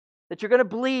 That you're going to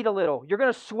bleed a little. You're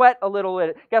going to sweat a little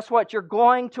bit. Guess what? You're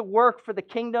going to work for the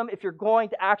kingdom if you're going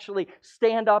to actually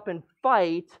stand up and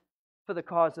fight for the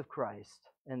cause of Christ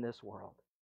in this world.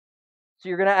 So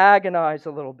you're going to agonize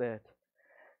a little bit.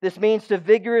 This means to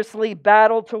vigorously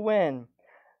battle to win.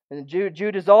 And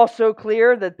Jude is also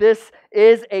clear that this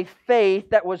is a faith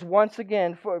that was once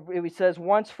again, he says,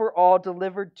 once for all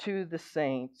delivered to the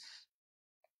saints.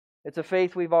 It's a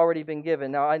faith we've already been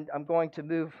given. Now, I'm going to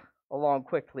move along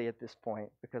quickly at this point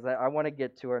because I want to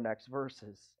get to our next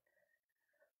verses.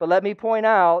 But let me point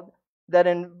out that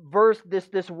in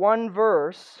this one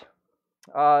verse,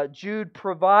 Jude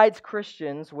provides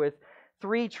Christians with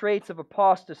 3 traits of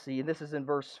apostasy. And this is in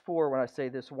verse 4 when I say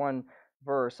this one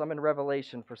verse. I'm in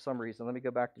Revelation for some reason. Let me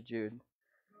go back to Jude.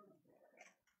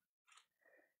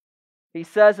 He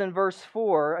says in verse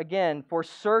 4, again, for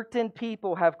certain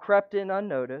people have crept in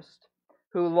unnoticed,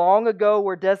 who long ago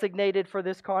were designated for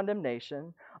this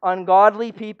condemnation,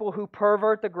 ungodly people who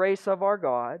pervert the grace of our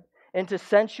God into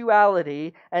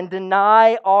sensuality and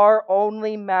deny our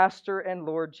only Master and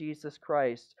Lord Jesus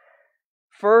Christ.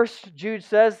 First, Jude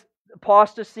says,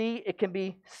 apostasy, it can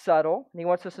be subtle. And he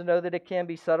wants us to know that it can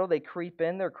be subtle. They creep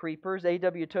in, they're creepers.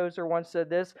 A.W. Tozer once said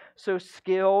this, so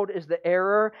skilled is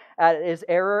error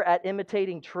at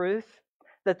imitating truth,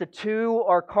 that the two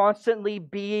are constantly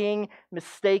being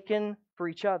mistaken for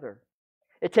each other.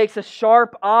 It takes a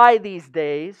sharp eye these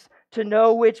days to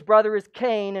know which brother is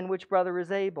Cain and which brother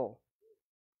is Abel.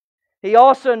 He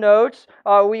also notes,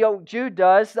 Jude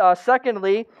does,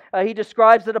 secondly, he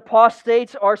describes that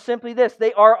apostates are simply this.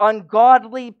 They are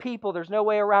ungodly people. There's no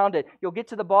way around it. You'll get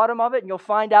to the bottom of it and you'll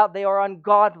find out they are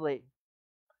ungodly.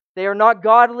 They are not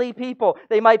godly people.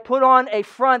 They might put on a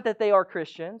front that they are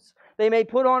Christians. They may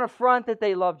put on a front that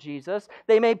they love Jesus.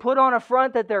 They may put on a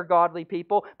front that they're godly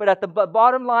people. But at the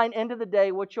bottom line, end of the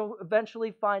day, what you'll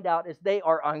eventually find out is they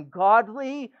are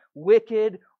ungodly,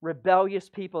 wicked, rebellious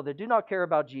people that do not care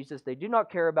about Jesus. They do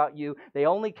not care about you. They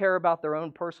only care about their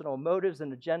own personal motives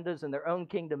and agendas and their own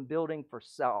kingdom building for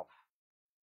self.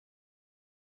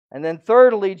 And then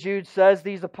thirdly, Jude says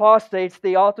these apostates,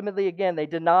 they ultimately, again, they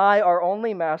deny our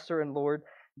only Master and Lord,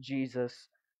 Jesus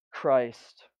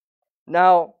Christ.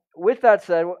 Now, with that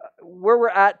said, where we're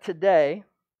at today,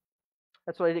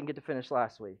 that's what I didn't get to finish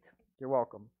last week. You're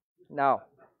welcome. Now,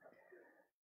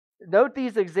 note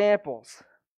these examples,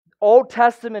 Old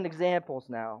Testament examples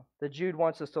now that Jude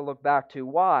wants us to look back to.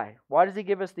 Why? Why does he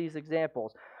give us these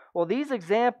examples? Well, these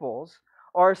examples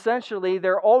are essentially,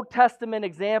 they're Old Testament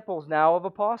examples now of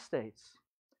apostates.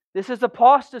 This is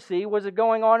apostasy. Was it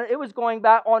going on? It was going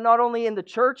back on not only in the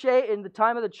church, in the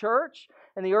time of the church,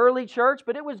 in the early church,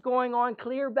 but it was going on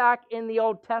clear back in the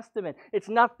Old Testament. It's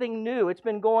nothing new. It's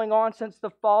been going on since the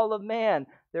fall of man.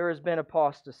 There has been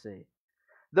apostasy.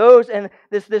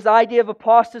 This idea of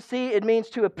apostasy, it means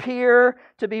to appear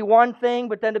to be one thing,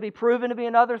 but then to be proven to be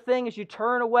another thing. As you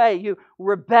turn away, you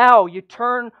rebel, you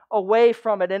turn away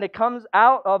from it. And it comes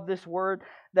out of this word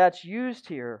that's used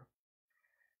here,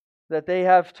 that they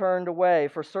have turned away.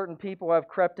 For certain people have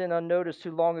crept in unnoticed,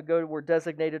 who long ago were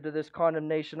designated to this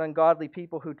condemnation, ungodly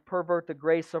people who pervert the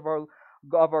grace of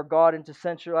our God into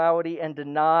sensuality and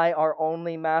deny our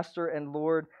only Master and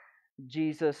Lord,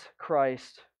 Jesus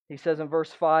Christ. He says in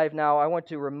verse 5, now I want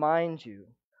to remind you,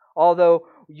 although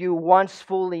you once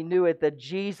fully knew it, that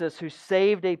Jesus, who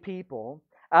saved a people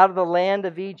out of the land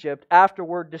of Egypt,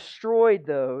 afterward destroyed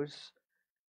those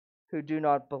who do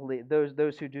not believe,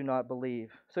 those who do not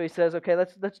believe. So he says, okay,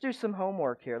 let's do some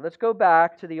homework here. Let's go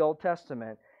back to the Old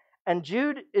Testament. And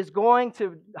Jude is going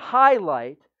to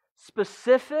highlight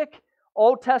specific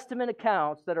Old Testament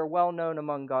accounts that are well known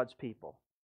among God's people.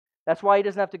 That's why he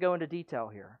doesn't have to go into detail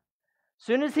here.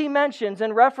 Soon as he mentions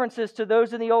and references to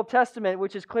those in the Old Testament,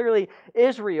 which is clearly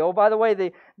Israel. By the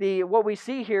way, what we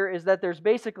see here is that there's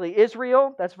basically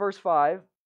Israel, that's verse 5.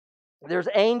 There's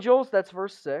angels, that's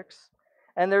verse 6.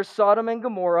 And there's Sodom and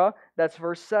Gomorrah, that's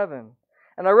verse 7.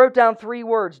 And I wrote down 3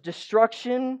 words: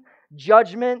 destruction,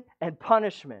 judgment, and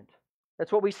punishment.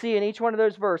 That's what we see in each one of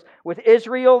those verses. With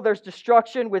Israel, there's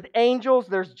destruction. With angels,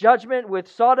 there's judgment.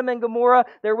 With Sodom and Gomorrah,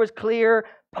 there was clear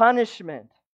punishment.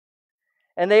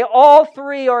 And they all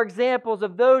 3 are examples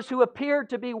of those who appeared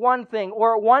to be one thing,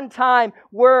 or at one time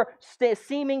were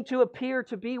seeming to appear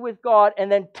to be with God,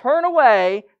 and then turn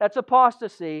away, that's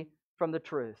apostasy, from the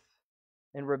truth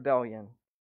in rebellion.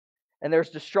 And there's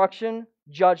destruction,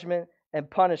 judgment, and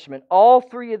punishment. All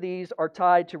 3 of these are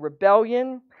tied to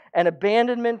rebellion and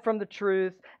abandonment from the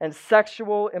truth and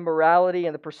sexual immorality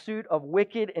and the pursuit of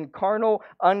wicked and carnal,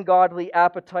 ungodly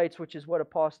appetites, which is what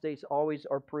apostates always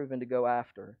are proven to go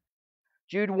after.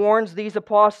 Jude warns these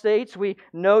apostates, we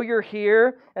know you're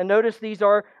here. And notice these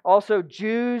are also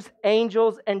Jews,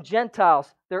 angels, and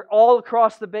Gentiles. They're all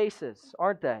across the bases,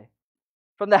 aren't they?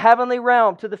 From the heavenly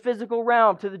realm to the physical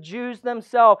realm, to the Jews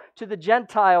themselves, to the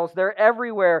Gentiles, they're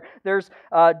everywhere. There's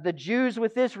the Jews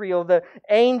with Israel, the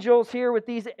angels here with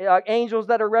these angels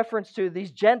that are referenced to,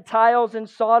 these Gentiles in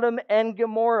Sodom and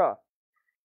Gomorrah.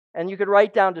 And you could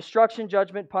write down destruction,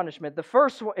 judgment, punishment. The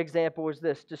first example is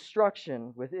this: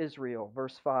 destruction with Israel,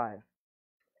 verse 5.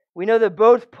 We know that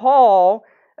both Paul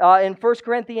in 1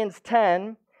 Corinthians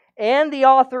 10 and the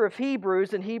author of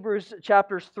Hebrews, in Hebrews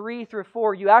chapters 3 through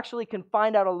 4, you actually can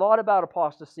find out a lot about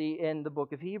apostasy in the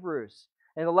book of Hebrews.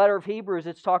 In the letter of Hebrews,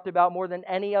 it's talked about more than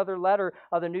any other letter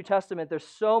of the New Testament. There's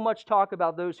so much talk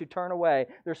about those who turn away.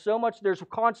 There's a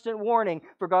constant warning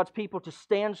for God's people to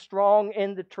stand strong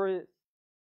in the truth.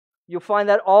 You'll find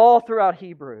that all throughout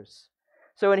Hebrews.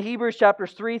 So in Hebrews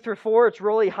chapters 3 through 4, it's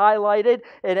really highlighted,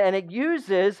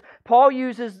 and Paul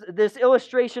uses this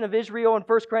illustration of Israel in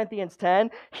 1 Corinthians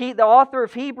 10. The author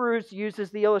of Hebrews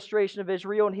uses the illustration of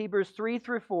Israel in Hebrews 3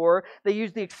 through 4. They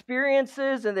use the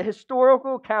experiences and the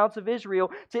historical accounts of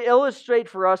Israel to illustrate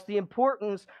for us the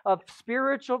importance of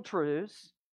spiritual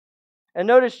truths. And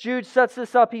notice Jude sets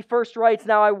this up. He first writes,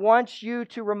 "Now I want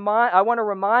to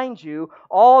remind you,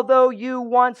 although you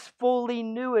once fully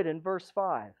knew it," in verse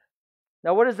 5.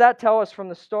 Now, what does that tell us from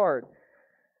the start?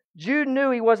 Jude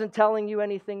knew he wasn't telling you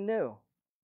anything new.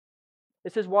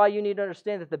 This is why you need to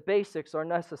understand that the basics are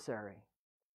necessary.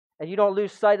 And you don't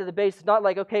lose sight of the basics. Not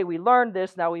like, okay, we learned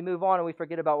this, now we move on and we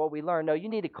forget about what we learned. No, you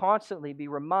need to constantly be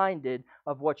reminded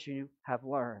of what you have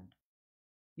learned.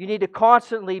 You need to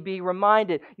constantly be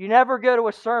reminded. You never go to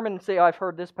a sermon and say, "Oh, I've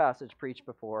heard this passage preached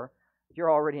before." You're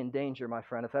already in danger, my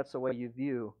friend, if that's the way you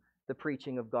view the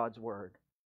preaching of God's Word.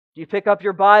 Do you pick up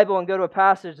your Bible and go to a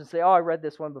passage and say, "Oh, I read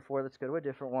this one before, let's go to a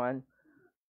different one"?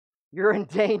 You're in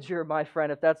danger, my friend,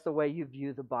 if that's the way you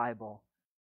view the Bible.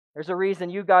 There's a reason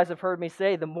you guys have heard me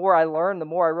say, the more I learn, the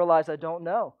more I realize I don't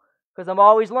know. Because I'm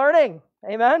always learning.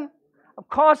 Amen? I'm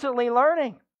constantly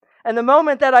learning. And the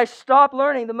moment that I stop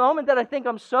learning, the moment that I think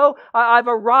I've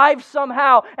arrived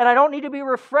somehow and I don't need to be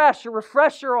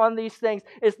refresher on these things,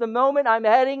 is the moment I'm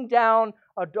heading down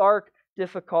a dark,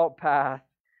 difficult path.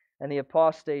 And the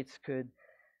apostates could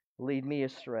lead me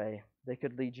astray. They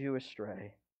could lead you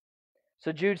astray.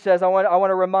 So Jude says, I want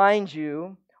to remind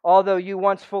you, although you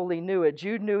once fully knew it.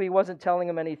 Jude knew he wasn't telling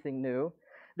them anything new.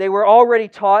 They were already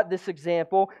taught this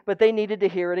example, but they needed to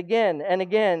hear it again and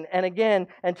again and again,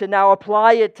 and to now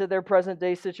apply it to their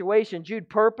present-day situation. Jude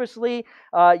purposely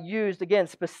used, again,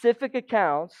 specific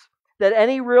accounts that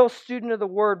any real student of the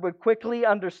Word would quickly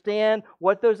understand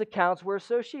what those accounts were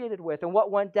associated with and what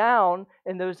went down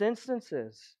in those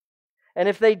instances. And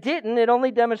if they didn't, it only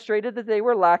demonstrated that they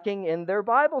were lacking in their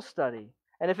Bible study.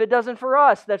 And if it doesn't for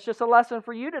us, that's just a lesson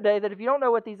for you today, that if you don't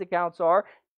know what these accounts are,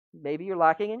 maybe you're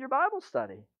lacking in your Bible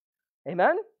study.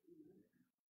 Amen?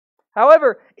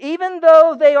 However, even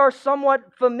though they are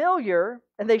somewhat familiar,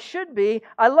 and they should be,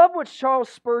 I love what Charles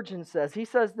Spurgeon says. He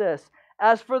says this: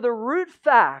 "As for the root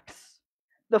facts,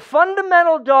 the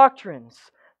fundamental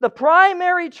doctrines, the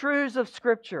primary truths of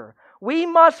Scripture, we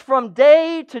must from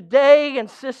day to day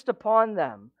insist upon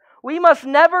them. We must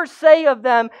never say of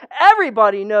them,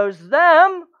 'Everybody knows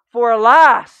them,' for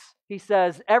alas," he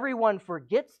says, "everyone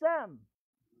forgets them."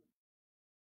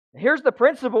 Here's the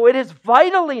principle: it is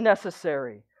vitally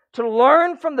necessary to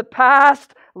learn from the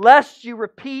past, lest you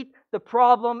repeat the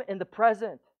problem in the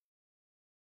present.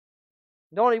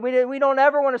 We don't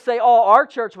ever want to say, oh, our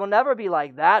church will never be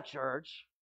like that church.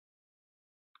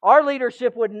 Our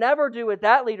leadership would never do what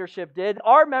that leadership did.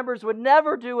 Our members would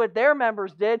never do what their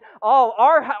members did. Oh,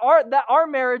 our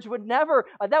marriage would never,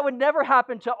 that would never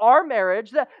happen to our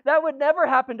marriage. That would never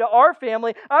happen to our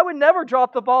family. I would never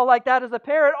drop the ball like that as a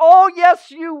parent. Oh,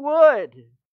 yes, you would.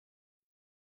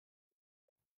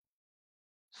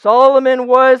 Solomon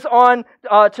was on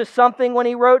to something when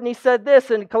he wrote, and he said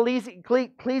this in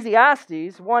Ecclesiastes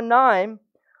 1:9,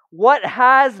 what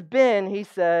has been, he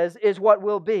says, is what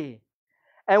will be.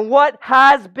 And what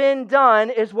has been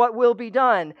done is what will be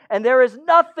done. And there is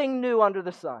nothing new under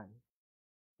the sun.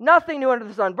 Nothing new under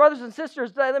the sun. Brothers and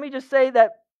sisters, let me just say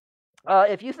that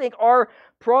if you think our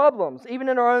problems, even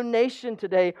in our own nation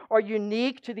today, are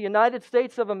unique to the United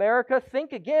States of America,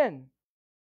 think again.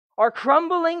 Our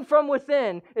crumbling from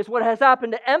within is what has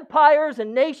happened to empires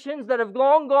and nations that have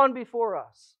long gone before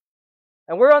us.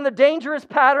 And we're on the dangerous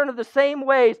pattern of the same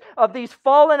ways of these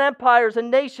fallen empires and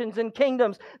nations and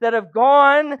kingdoms that have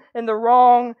gone in the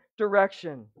wrong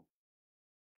direction.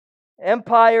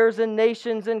 Empires and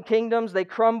nations and kingdoms, they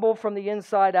crumble from the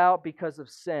inside out because of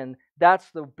sin.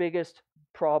 That's the biggest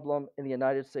problem in the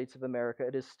United States of America.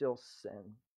 It is still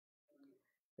sin.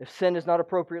 If sin is not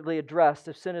appropriately addressed,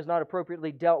 if sin is not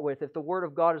appropriately dealt with, if the Word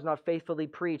of God is not faithfully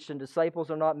preached and disciples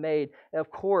are not made,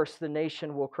 of course the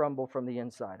nation will crumble from the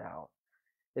inside out.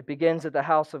 It begins at the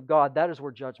house of God. That is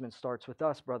where judgment starts with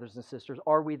us, brothers and sisters.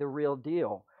 Are we the real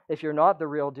deal? If you're not the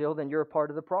real deal, then you're a part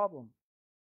of the problem.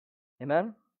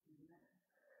 Amen?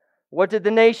 What did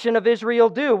the nation of Israel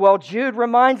do? Well, Jude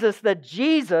reminds us that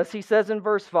Jesus, he says in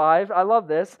verse 5, I love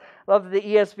this, I love that the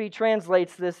ESV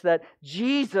translates this, that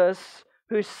Jesus,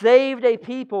 who saved a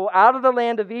people out of the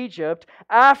land of Egypt,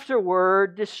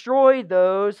 afterward destroyed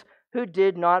those who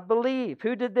did not believe.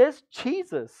 Who did this?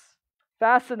 Jesus.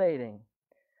 Fascinating.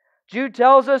 Jude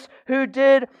tells us who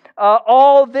did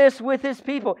all this with his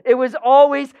people. It was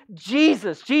always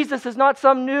Jesus. Jesus is not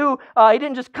some new, he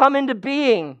didn't just come into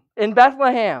being in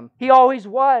Bethlehem. He always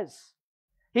was.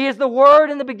 He is the Word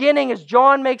in the beginning, as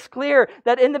John makes clear,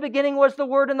 that in the beginning was the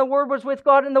Word, and the Word was with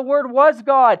God, and the Word was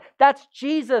God. That's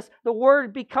Jesus. The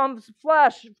Word becomes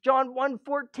flesh. John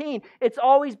 1:14. It's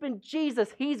always been Jesus.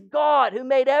 He's God who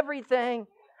made everything.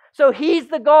 So He's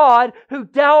the God who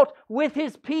dealt with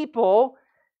His people,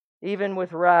 even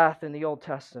with wrath in the Old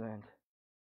Testament.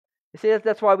 You see,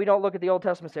 that's why we don't look at the Old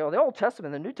Testament and say, oh, the Old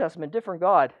Testament and the New Testament, different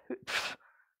God.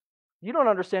 You don't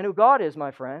understand who God is,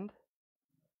 my friend.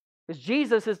 Because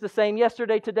Jesus is the same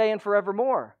yesterday, today, and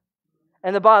forevermore.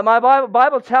 And my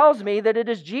Bible tells me that it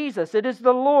is Jesus. It is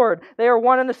the Lord. They are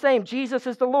one and the same. Jesus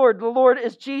is the Lord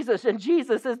is Jesus. And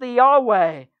Jesus is the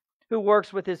Yahweh who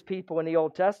works with His people in the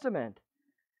Old Testament.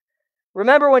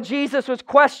 Remember when Jesus was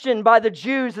questioned by the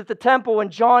Jews at the temple in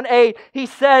John 8, He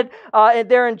said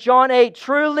there in John 8,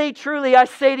 truly, truly, I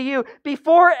say to you,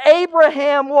 before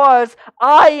Abraham was,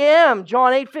 I am.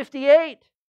 John 8:58.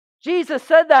 Jesus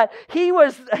said that. He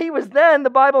was then, the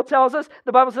Bible tells us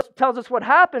what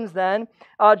happens then.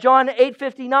 John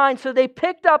 8:59, so they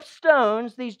picked up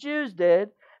stones, these Jews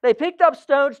did. They picked up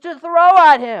stones to throw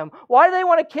at Him. Why do they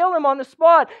want to kill Him on the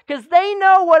spot? Because they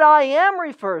know what I am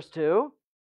refers to.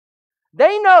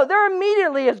 They know, they're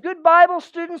immediately, as good Bible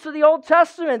students of the Old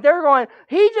Testament, they're going,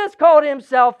 He just called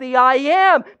Himself the I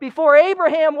am. Before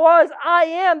Abraham was, I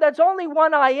am. That's only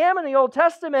one I am in the Old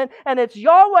Testament, and it's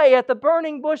Yahweh at the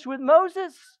burning bush with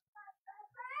Moses.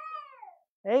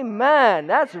 Amen.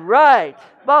 That's right.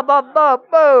 Ba ba ba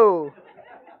bo.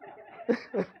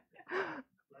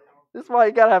 This is why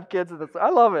you got to have kids in this. I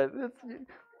love it.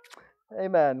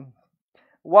 Amen.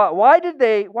 Why did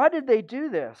they do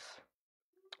this?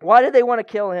 Why did they want to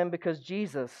kill Him? Because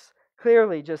Jesus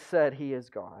clearly just said He is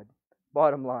God.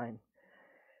 Bottom line.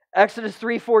 Exodus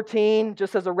 3:14,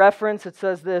 just as a reference, it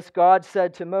says this, God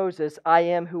said to Moses, I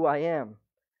am who I am.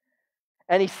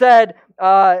 And He said,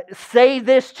 say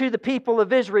this to the people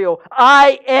of Israel,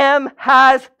 I am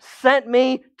has sent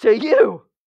me to you.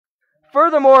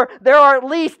 Furthermore, there are at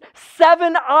least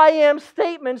 7 I am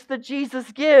statements that Jesus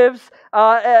gives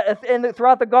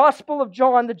throughout the Gospel of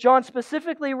John that John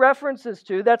specifically references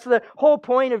to. That's the whole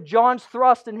point of John's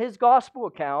thrust in his Gospel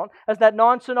account as that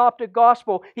non-synoptic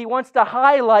Gospel. He wants to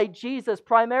highlight Jesus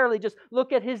primarily. Just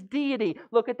look at His deity.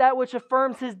 Look at that which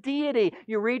affirms His deity.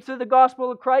 You read through the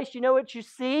Gospel of Christ, you know what you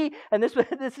see? And this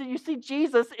you see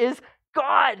Jesus is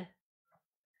God.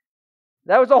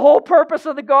 That was the whole purpose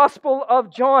of the Gospel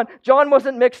of John. John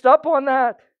wasn't mixed up on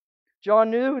that.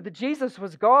 John knew that Jesus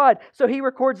was God, so he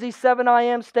records these 7 I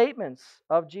am statements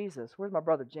of Jesus. Where's my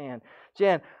brother Jan?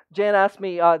 Jan asked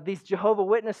me, these Jehovah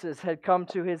Witnesses had come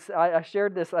to his, I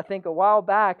shared this, I think, a while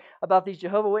back about these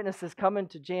Jehovah Witnesses coming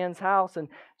to Jan's house, and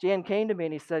Jan came to me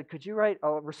and he said, could you write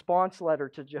a response letter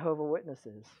to Jehovah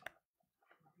Witnesses?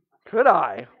 Could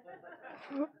I?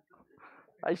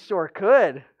 I sure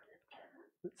could.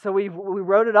 So we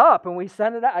wrote it up and we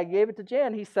sent it out. I gave it to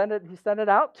Jan. He sent it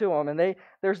out to them. And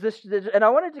there's this. And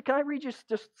can I read you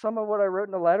just some of what I wrote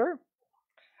in the letter?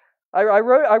 I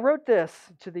wrote this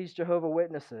to these Jehovah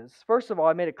Witnesses. First of all,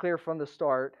 I made it clear from the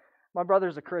start. My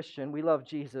brother's a Christian. We love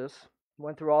Jesus.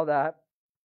 Went through all that.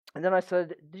 And then I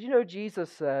said, did you know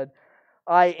Jesus said,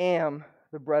 I am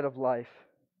the bread of life?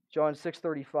 John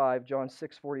 6:35, John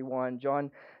 6:41, John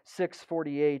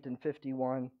 6:48 and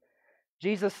 51.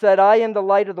 Jesus said, I am the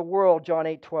light of the world, John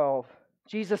 8:12.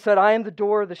 Jesus said, I am the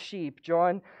door of the sheep,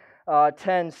 John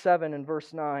 10:7 and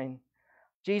verse 9.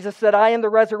 Jesus said, I am the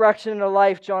resurrection and the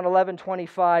life, John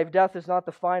 11:25. Death is not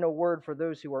the final word for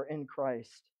those who are in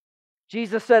Christ.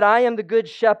 Jesus said, I am the good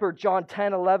shepherd, John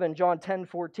 10:11, John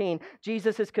 10:14.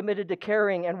 Jesus is committed to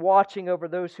caring and watching over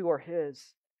those who are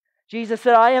His. Jesus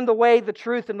said, I am the way, the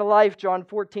truth, and the life, John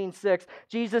 14:6.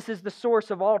 Jesus is the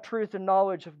source of all truth and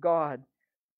knowledge of God.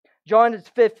 John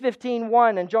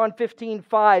 15:1 and John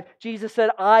 15:5, Jesus said,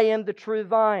 I am the true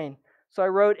vine. So I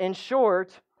wrote, in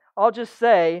short, I'll just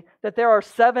say that there are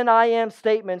 7 I am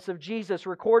statements of Jesus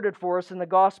recorded for us in the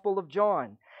Gospel of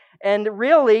John. And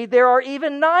really, there are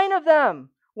even 9 of them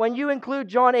when you include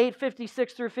John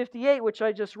 8:56 through 58, which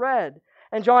I just read.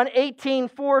 And John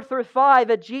 18:4 through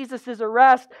 5 at Jesus'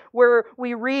 arrest, where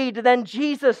we read, then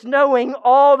Jesus, knowing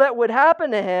all that would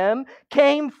happen to him,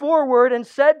 came forward and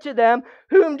said to them,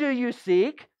 whom do you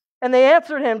seek? And they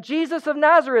answered him, Jesus of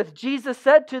Nazareth. Jesus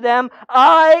said to them,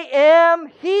 I am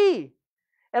He.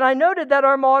 And I noted that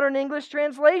our modern English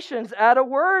translations add a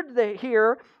word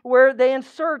here where they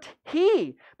insert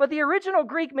He. But the original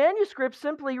Greek manuscript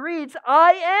simply reads,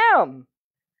 I am.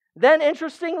 Then,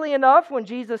 interestingly enough, when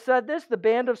Jesus said this, the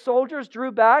band of soldiers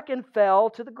drew back and fell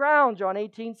to the ground, John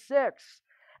 18:6.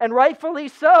 And rightfully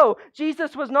so,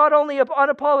 Jesus was not only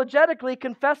unapologetically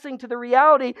confessing to the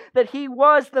reality that He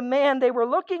was the man they were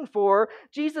looking for,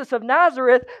 Jesus of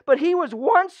Nazareth, but He was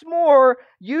once more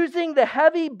using the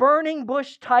heavy burning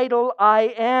bush title,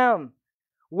 I am.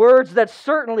 Words that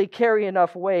certainly carry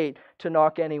enough weight to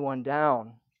knock anyone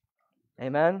down.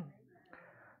 Amen?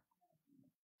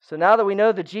 So now that we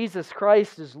know that Jesus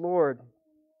Christ is Lord,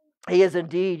 He is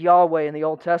indeed Yahweh in the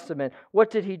Old Testament, what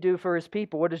did He do for His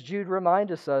people? What does Jude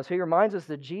remind us of? He reminds us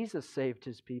that Jesus saved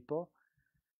His people.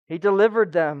 He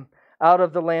delivered them out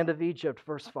of the land of Egypt,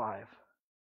 verse 5.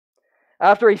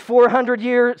 After a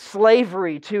 400-year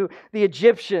slavery to the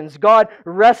Egyptians, God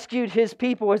rescued His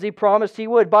people as He promised He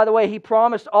would. By the way, He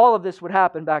promised all of this would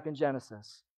happen back in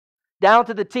Genesis. Down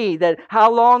to the T, that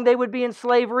how long they would be in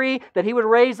slavery, that He would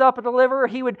raise up a deliverer,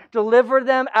 He would deliver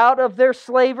them out of their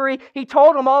slavery. He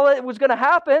told them all that was going to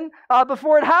happen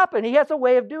before it happened. He has a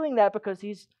way of doing that because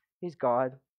He's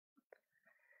God.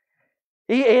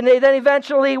 And then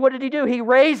eventually, what did He do? He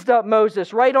raised up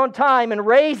Moses right on time and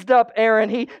raised up Aaron.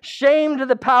 He shamed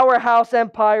the powerhouse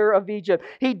empire of Egypt.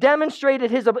 He demonstrated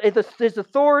His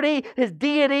authority, His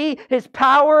deity, His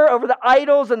power over the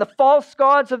idols and the false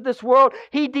gods of this world.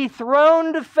 He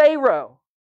dethroned Pharaoh.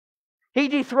 He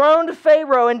dethroned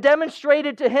Pharaoh and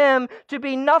demonstrated to him to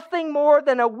be nothing more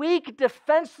than a weak,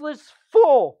 defenseless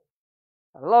fool.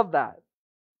 I love that.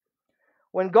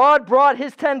 When God brought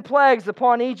His 10 plagues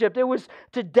upon Egypt, it was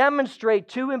to demonstrate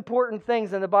 2 important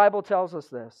things, and the Bible tells us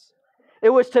this.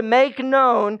 It was to make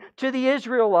known to the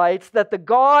Israelites that the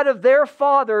God of their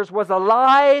fathers was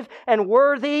alive and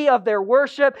worthy of their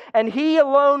worship, and He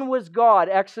alone was God.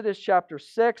 Exodus chapter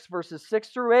 6, verses 6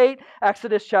 through 8,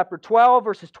 Exodus chapter 12,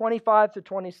 verses 25 to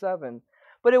 27.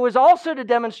 But it was also to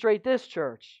demonstrate this,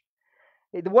 church.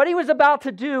 What He was about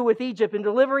to do with Egypt in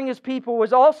delivering His people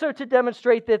was also to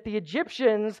demonstrate that the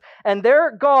Egyptians and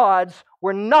their gods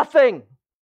were nothing.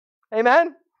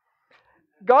 Amen?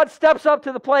 God steps up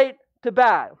to the plate to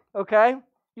bat, okay?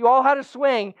 You all had a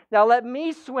swing. Now let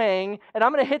me swing, and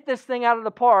I'm going to hit this thing out of the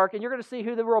park, and you're going to see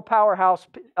who the real powerhouse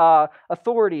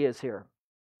authority is here.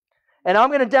 And I'm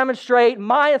going to demonstrate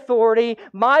my authority,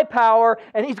 my power,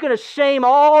 and He's going to shame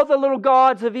all the little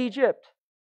gods of Egypt.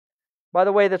 By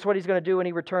the way, that's what He's going to do when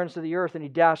He returns to the earth and He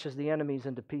dashes the enemies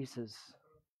into pieces.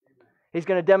 He's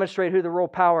going to demonstrate who the real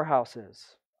powerhouse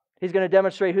is. He's going to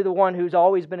demonstrate who the one who's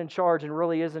always been in charge and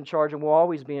really is in charge and will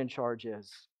always be in charge is.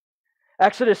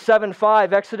 Exodus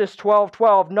 7:5, Exodus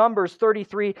 12:12, Numbers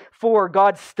 33:4,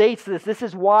 God states this. This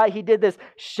is why he did this,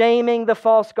 shaming the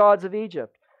false gods of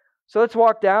Egypt. So let's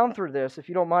walk down through this. If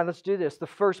you don't mind, let's do this. The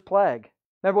first plague.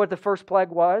 Remember what the first plague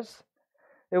was?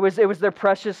 It was their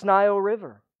precious Nile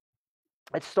River.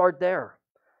 Let's start there.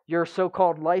 Your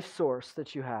so-called life source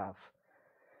that you have.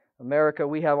 America,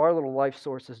 we have our little life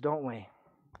sources, don't we?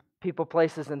 People,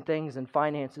 places, and things, and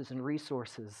finances, and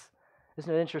resources.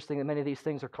 Isn't it interesting that many of these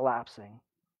things are collapsing?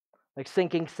 Like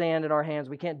sinking sand in our hands.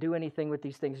 We can't do anything with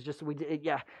these things. It's just,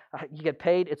 you get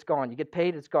paid, it's gone. You get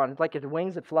paid, it's gone. It's like it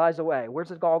wings, it flies away.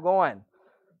 Where's it all going?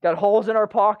 Got holes in our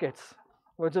pockets.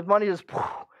 Words of money just,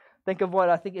 think of what,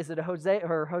 I think, is it Hosea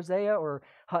or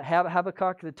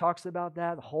Habakkuk that talks about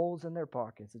that? The holes in their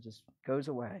pockets. It just goes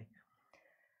away.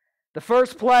 The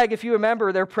first plague, if you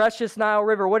remember, their precious Nile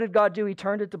River, what did God do? He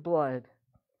turned it to blood.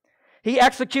 He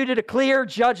executed a clear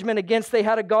judgment against, they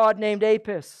had a god named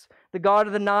Apis, the god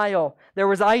of the Nile. There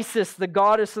was Isis, the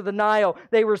goddess of the Nile.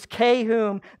 There was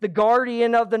Kahum, the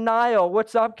guardian of the Nile.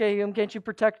 What's up, Kahum? Can't you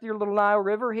protect your little Nile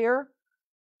River here?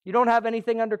 You don't have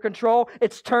anything under control.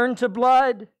 It's turned to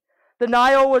blood. The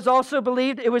Nile was also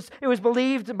believed, it was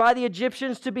believed by the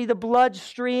Egyptians to be the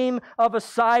bloodstream of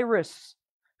Osiris,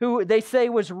 who they say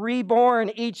was reborn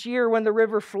each year when the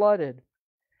river flooded.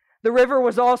 The river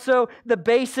was also the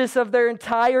basis of their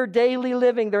entire daily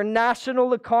living. Their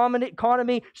national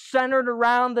economy centered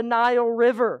around the Nile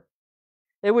River.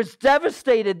 It was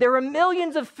devastated. There were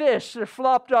millions of fish that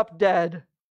flopped up dead.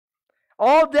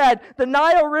 All dead. The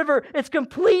Nile River, it's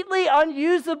completely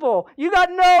unusable. You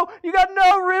got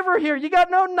no river here. You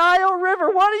got no Nile River.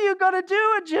 What are you going to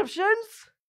do, Egyptians?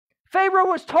 Pharaoh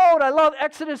was told, I love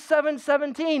Exodus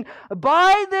 7:17,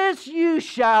 by this you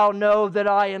shall know that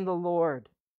I am the Lord.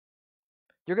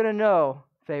 You're going to know,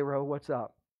 Pharaoh, what's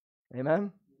up.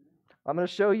 Amen? I'm going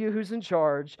to show you who's in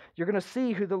charge. You're going to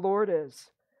see who the Lord is.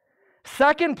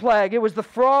 Second plague, it was the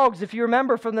frogs, if you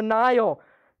remember, from the Nile.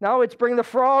 Now it's bring the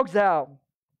frogs out.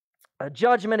 A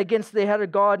judgment against, they had a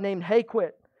god named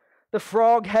Hakwit, the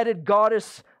frog-headed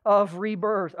goddess of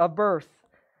birth.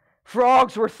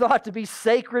 Frogs were thought to be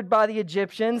sacred by the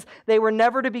Egyptians. They were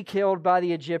never to be killed by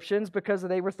the Egyptians because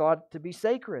they were thought to be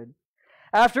sacred.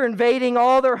 After invading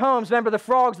all their homes, remember the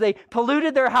frogs, they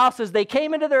polluted their houses. They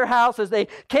came into their houses. They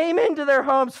came into their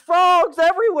homes. Frogs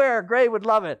everywhere. Gray would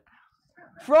love it.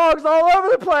 Frogs all over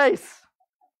the place.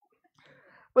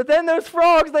 But then those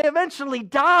frogs, they eventually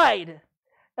died.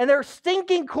 And their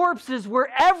stinking corpses were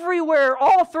everywhere,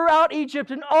 all throughout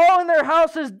Egypt, and all in their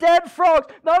houses, dead frogs.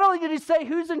 Not only did he say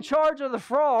who's in charge of the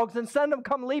frogs and send them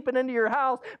come leaping into your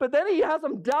house, but then he has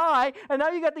them die, and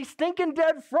now you got these stinking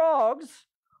dead frogs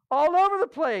all over the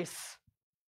place.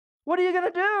 What are you going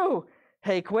to do?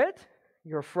 Hey, quit.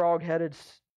 You're a frog-headed,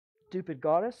 stupid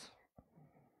goddess.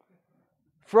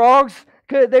 Frogs,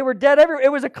 they were dead everywhere.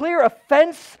 It was a clear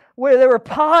offense where there were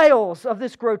piles of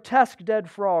this grotesque dead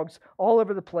frogs all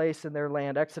over the place in their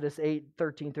land. Exodus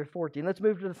 8:13-14. Let's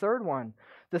move to the third one.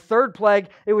 The third plague,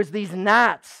 it was these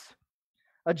gnats.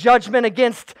 A judgment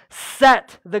against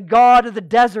Set, the god of the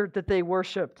desert that they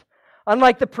worshipped.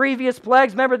 Unlike the previous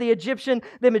plagues, remember the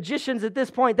magicians at this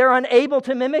point, they're unable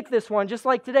to mimic this one. Just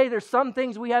like today, there's some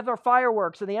things we have our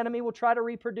fireworks, and the enemy will try to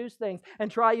reproduce things and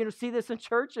try, see this in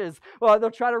churches. Well, they'll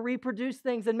try to reproduce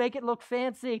things and make it look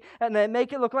fancy and then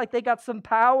make it look like they got some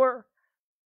power.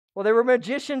 Well, there were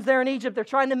magicians there in Egypt. They're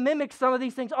trying to mimic some of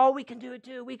these things. Oh, we can do it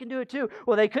too. We can do it too.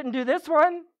 Well, they couldn't do this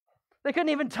one. They couldn't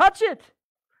even touch it.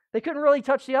 They couldn't really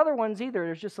touch the other ones either.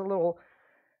 There's just a little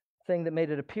thing that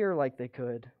made it appear like they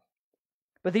could.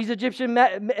 But these Egyptian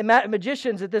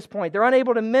magicians at this point, they're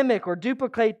unable to mimic or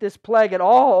duplicate this plague at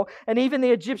all. And even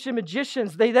the Egyptian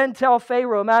magicians, they then tell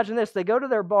Pharaoh, imagine this, they go to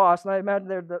their boss, and I imagine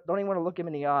they don't even want to look him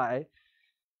in the eye.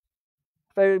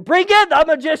 Pharaoh, bring in the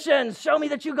magicians, show me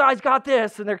that you guys got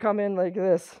this. And they come in like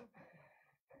this.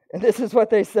 And this is what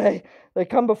they say. They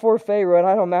come before Pharaoh, and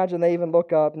I don't imagine they even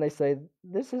look up, and they say,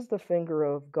 this is the finger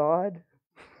of God.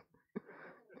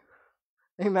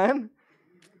 Amen?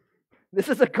 This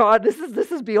is a God, this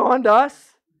is beyond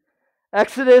us.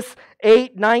 Exodus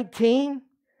 8:19.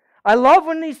 I love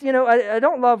when these, I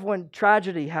don't love when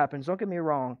tragedy happens, don't get me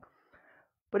wrong.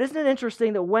 But isn't it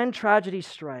interesting that when tragedy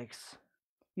strikes,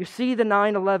 you see the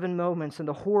 9/11 moments and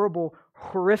the horrible,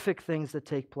 horrific things that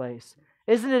take place.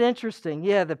 Isn't it interesting?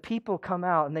 Yeah, the people come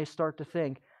out and they start to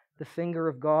think, the finger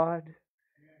of God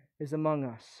is among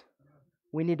us.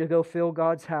 We need to go fill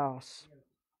God's house.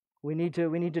 We need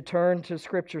to turn to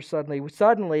Scripture suddenly.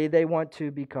 Suddenly, they want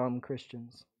to become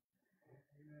Christians.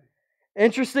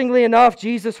 Interestingly enough,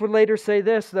 Jesus would later say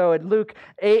this, though, in Luke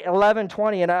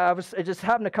 8:11-20, and I just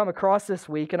happened to come across this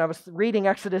week, and I was reading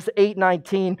Exodus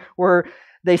 8:19, where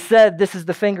they said, this is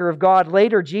the finger of God.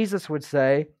 Later, Jesus would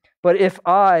say, but if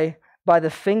I, by the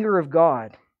finger of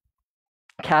God,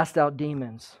 cast out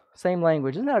demons. Same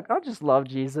language. Isn't that? I just love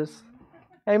Jesus.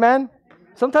 Amen?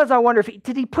 Sometimes I wonder,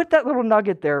 did he put that little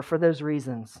nugget there for those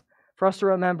reasons? For us to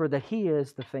remember that he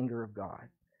is the finger of God.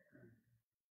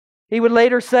 He would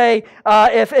later say,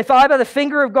 if I, by the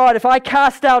finger of God, if I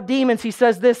cast out demons, he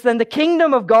says this, then the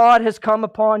kingdom of God has come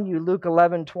upon you, Luke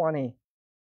 11:20.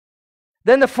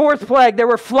 Then the fourth plague, there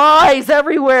were flies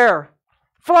everywhere.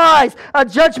 Flies, a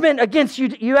judgment against you,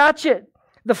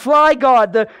 the fly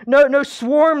god, no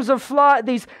swarms of flies,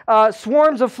 these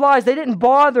swarms of flies, they didn't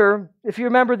bother, if you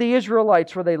remember, the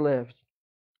Israelites where they lived.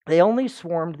 They only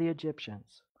swarmed the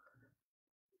Egyptians.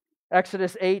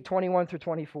 Exodus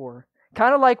 8:21-24.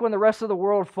 Kind of like when the rest of the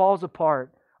world falls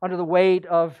apart under the weight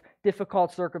of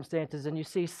difficult circumstances, and you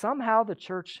see somehow the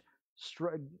church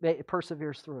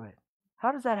perseveres through it.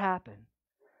 How does that happen?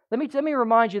 Let me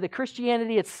remind you that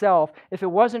Christianity itself, if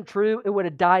it wasn't true, it would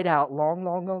have died out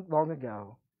long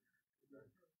ago.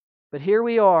 But here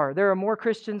we are. There are more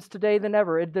Christians today than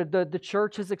ever. The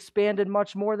church has expanded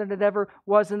much more than it ever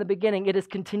was in the beginning. It has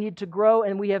continued to grow,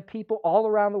 and we have people all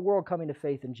around the world coming to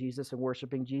faith in Jesus and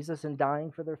worshiping Jesus and dying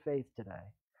for their faith today.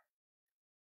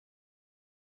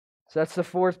 So that's the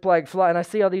fourth plague, fly. And I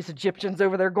see all these Egyptians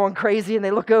over there going crazy, and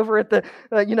they look over at the,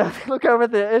 they look over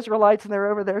at the Israelites, and they're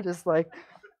over there just like,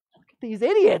 look at these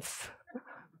idiots.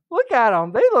 Look at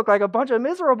them. They look like a bunch of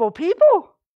miserable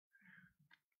people.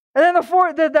 And then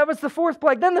that was the fourth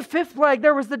plague. Then the fifth plague,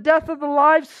 there was the death of the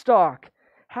livestock.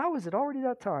 How is it already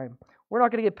that time? We're not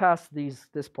going to get past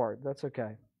this part. That's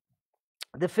okay.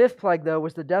 The fifth plague, though,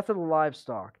 was the death of the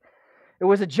livestock. It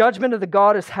was a judgment of the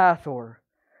goddess Hathor.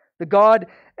 The god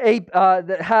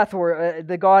Hathor,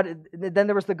 then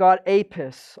there was the god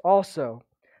Apis also.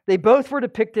 They both were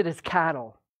depicted as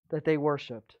cattle that they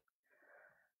worshipped.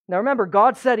 Now remember,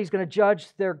 God said He's going to judge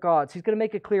their gods. He's going to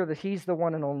make it clear that He's the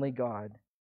one and only God.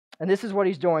 And this is what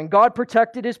He's doing. God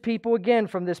protected His people again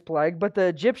from this plague, but the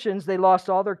Egyptians, they lost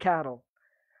all their cattle.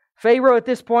 Pharaoh, at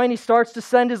this point, he starts to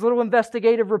send his little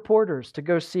investigative reporters to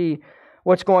go see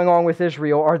what's going on with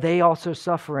Israel. Are they also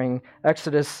suffering?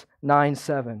 Exodus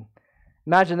 9:7.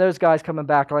 Imagine those guys coming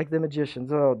back like the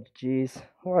magicians. Oh, geez,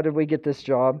 why did we get this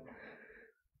job?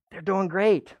 They're doing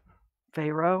great,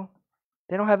 Pharaoh.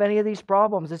 They don't have any of these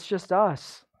problems. It's just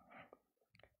us.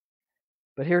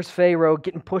 But here's Pharaoh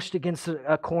getting pushed against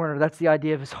a corner. That's the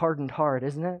idea of his hardened heart,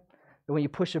 isn't it? And when you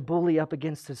push a bully up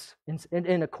against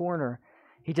in a corner,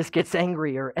 he just gets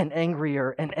angrier and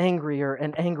angrier and angrier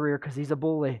and angrier because he's a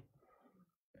bully.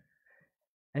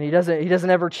 And he doesn't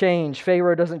ever change.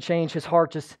 Pharaoh doesn't change. His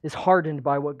heart just is hardened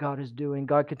by what God is doing.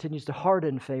 God continues to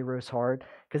harden Pharaoh's heart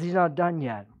because he's not done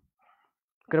yet.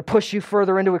 I'm going to push you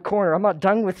further into a corner. I'm not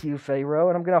done with you, Pharaoh,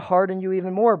 and I'm going to harden you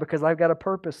even more because I've got a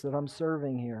purpose that I'm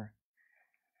serving here.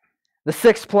 The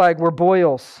sixth plague were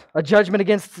boils, a judgment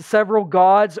against several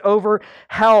gods over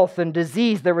health and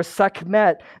disease. There was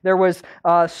Sekhmet, there was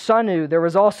Sunu, there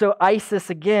was also Isis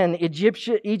again.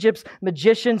 Egypt's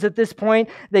magicians at this point,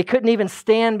 they couldn't even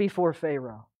stand before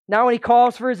Pharaoh. Now when he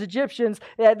calls for his Egyptians,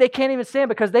 they can't even stand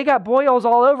because they got boils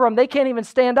all over them. They can't even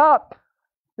stand up.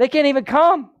 They can't even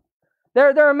come.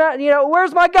 They're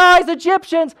where's my guys,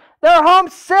 Egyptians? They're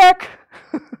homesick.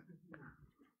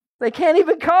 They can't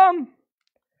even come.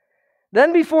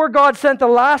 Then before God sent the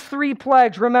last three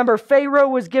plagues, remember, Pharaoh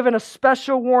was given a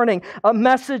special warning, a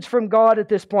message from God at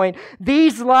this point.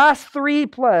 These last three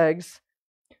plagues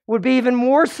would be even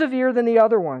more severe than the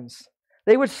other ones.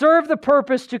 They would serve the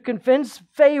purpose to convince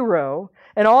Pharaoh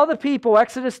and all the people,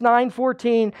 Exodus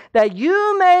 9:14, that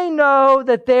you may know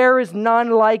that there is none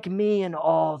like me in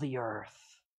all the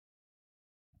earth.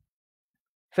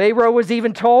 Pharaoh was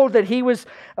even told that he was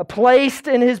placed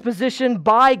in his position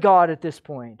by God at this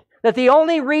point. That the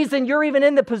only reason you're even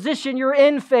in the position you're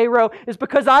in, Pharaoh, is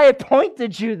because I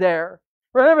appointed you there.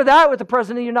 Remember that with the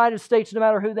President of the United States, no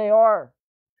matter who they are.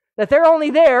 That they're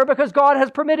only there because God has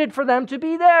permitted for them to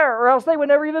be there, or else they would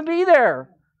never even be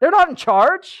there. They're not in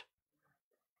charge.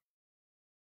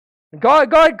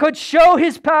 God could show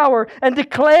His power and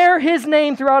declare His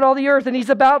name throughout all the earth, and He's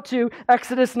about to,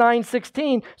 Exodus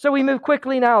 9:16. So we move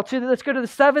quickly now let's go to the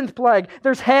seventh plague.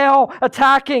 There's hail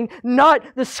attacking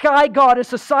the sky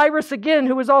goddess, Osiris again,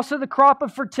 who was also the crop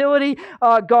of fertility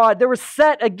god. There was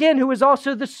Set again, who was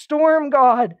also the storm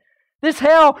god. This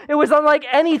hail, it was unlike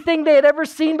anything they had ever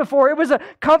seen before. It was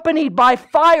accompanied by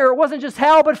fire. It wasn't just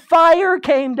hail, but fire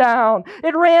came down.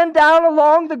 It ran down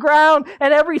along the ground,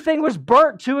 and everything was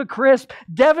burnt to a crisp,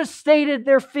 devastated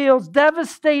their fields,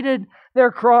 devastated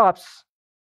their crops.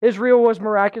 Israel was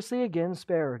miraculously again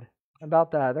spared. How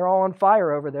about that? They're all on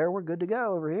fire over there. We're good to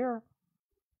go over here.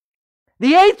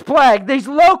 The 8th plague, these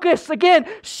locusts, again,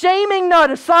 shaming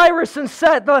not Osiris and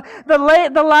Set,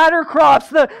 the latter crops,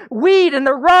 the wheat and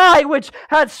the rye, which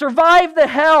had survived the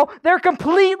hail, they're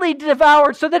completely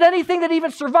devoured, so that anything that even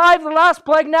survived the last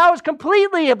plague now is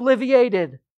completely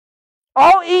obliterated.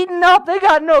 All eaten up. They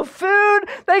got no food.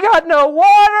 They got no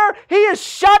water. He has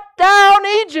shut down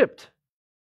Egypt.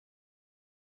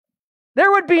 There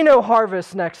would be no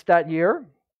harvest that year.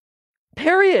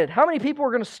 Period. How many people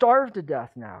are going to starve to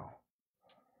death now?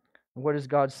 What is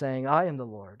God saying? I am the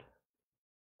Lord.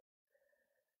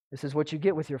 This is what you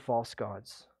get with your false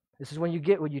gods. This is when you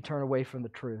get when you turn away from the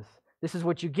truth. This is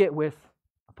what you get with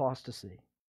apostasy.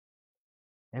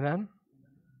 Amen?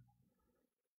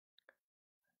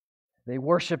 They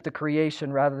worship the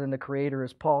creation rather than the Creator,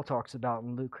 as Paul talks about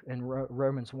in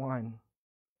Romans 1.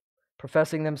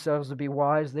 Professing themselves to be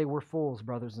wise, they were fools,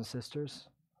 brothers and sisters.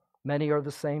 Many are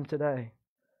the same today.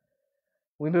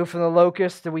 We move from the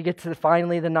locust and we get to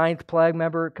finally the 9th plague.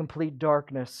 Remember, complete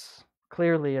darkness.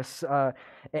 Clearly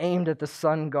aimed at the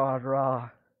sun god Ra,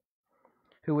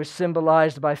 who was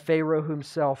symbolized by Pharaoh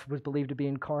himself, was believed to be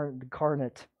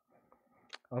incarnate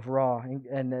of Ra,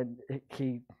 and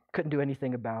he couldn't do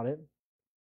anything about it.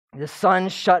 The sun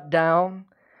shut down.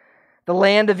 The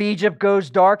land of Egypt goes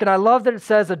dark, and I love that it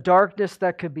says a darkness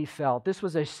that could be felt. This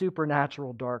was a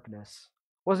supernatural darkness.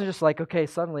 It wasn't just like, okay,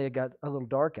 suddenly it got a little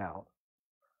dark out.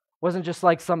 It wasn't just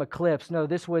like some eclipse. No,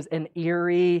 this was an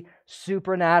eerie,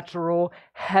 supernatural,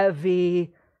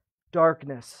 heavy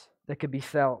darkness that could be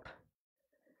felt.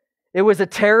 It was a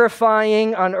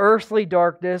terrifying, unearthly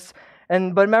darkness.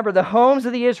 But remember, the homes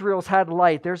of the Israelites had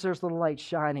light. There's little light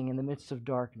shining in the midst of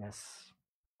darkness.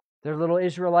 Their little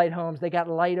Israelite homes, they got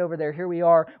light over there. Here we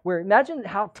are. Imagine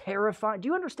how terrifying. Do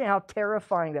you understand how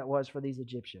terrifying that was for these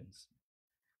Egyptians?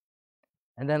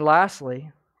 And then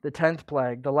lastly, the 10th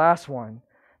plague, the last one.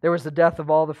 There was the death of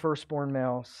all the firstborn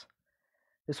males.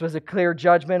 This was a clear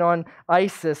judgment on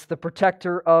Isis, the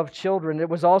protector of children. It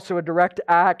was also a direct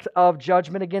act of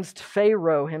judgment against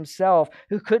Pharaoh himself,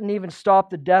 who couldn't even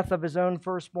stop the death of his own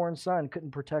firstborn son,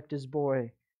 couldn't protect his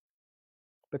boy,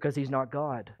 because he's not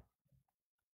God.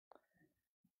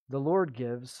 The Lord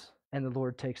gives, and the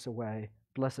Lord takes away.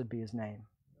 Blessed be His name.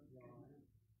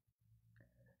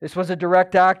 This was a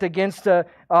direct act against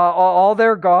all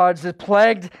their gods. It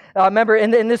plagued, remember,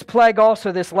 in this plague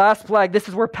also, this last plague, this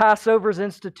is where Passover is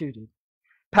instituted.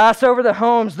 Passover the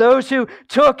homes, those who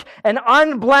took an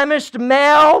unblemished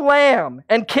male lamb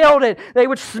and killed it. They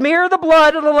would smear the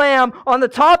blood of the lamb on the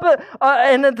top of,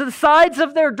 and the sides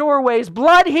of their doorways.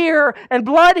 Blood here, and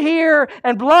blood here,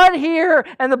 and blood here,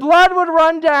 and the blood would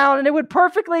run down, and it would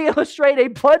perfectly illustrate a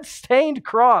blood-stained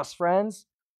cross, friends,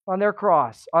 on their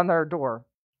cross, on their door.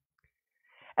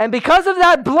 And because of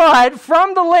that blood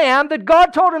from the lamb that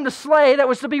God told him to slay, that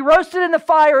was to be roasted in the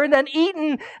fire and then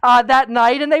eaten that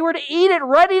night, and they were to eat it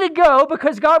ready to go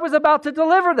because God was about to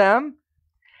deliver them,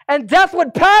 and death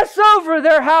would pass over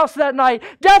their house that night.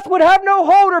 Death would have no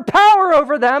hold or power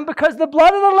over them because the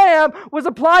blood of the lamb was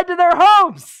applied to their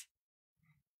homes.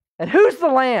 And who's the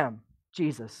lamb?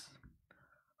 Jesus.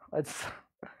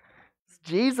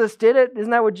 Jesus did it.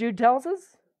 Isn't that what Jude tells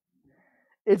us?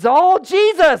 It's all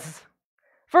Jesus.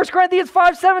 1 Corinthians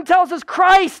 5:7 tells us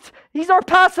Christ, He's our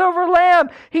Passover lamb.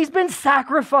 He's been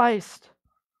sacrificed.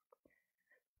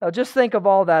 Now just think of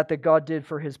all that God did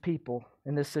for His people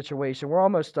in this situation. We're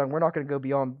almost done. We're not going to go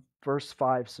beyond verse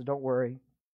 5, so don't worry.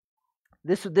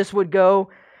 This would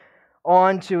go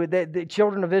on to, the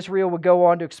children of Israel would go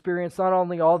on to experience not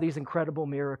only all these incredible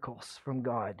miracles from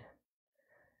God,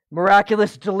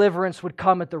 miraculous deliverance would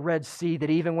come at the Red Sea, that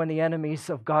even when the enemies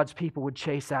of God's people would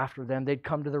chase after them, they'd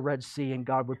come to the Red Sea and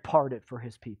God would part it for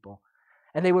His people.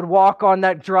 And they would walk on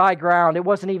that dry ground. It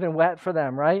wasn't even wet for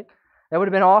them, right? That would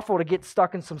have been awful to get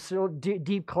stuck in some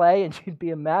deep clay and you'd be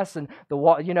a mess. And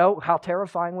how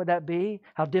terrifying would that be?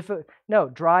 How difficult? No,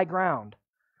 dry ground.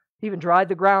 He even dried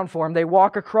the ground for them. They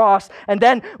walk across. And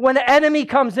then when the enemy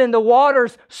comes in, the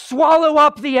waters swallow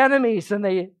up the enemies and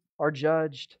they are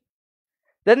judged.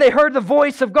 Then they heard the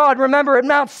voice of God. Remember, at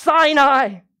Mount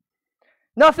Sinai,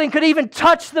 nothing could even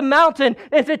touch the mountain.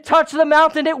 If it touched the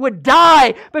mountain, it would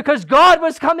die because God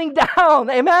was coming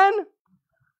down. Amen?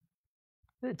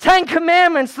 The 10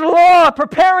 Commandments, the law,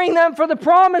 preparing them for the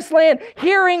promised land,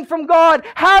 hearing from God,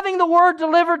 having the word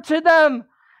delivered to them.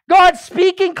 God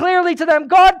speaking clearly to them,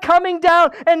 God coming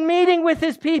down and meeting with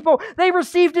His people. They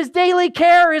received His daily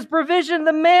care, His provision,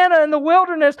 the manna in the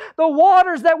wilderness, the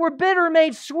waters that were bitter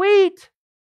made sweet.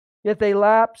 Yet they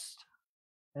lapsed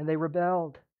and they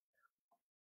rebelled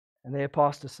and they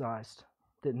apostatized,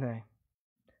 didn't they?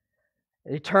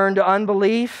 They turned to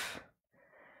unbelief.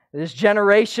 This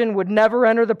generation would never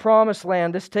enter the promised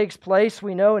land. This takes place,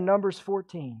 we know, in Numbers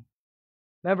 14.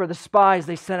 Remember the spies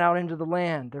they sent out into the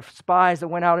land. They're spies that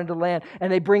went out into the land,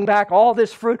 and they bring back all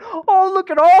this fruit. Oh,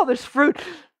 look at all this fruit.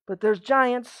 But there's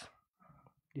giants.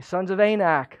 The sons of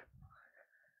Anak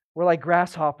were like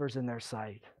grasshoppers in their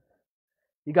sight.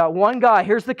 You got one guy.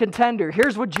 Here's the contender.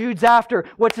 Here's what Jude's after.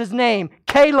 What's his name?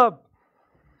 Caleb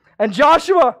and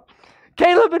Joshua.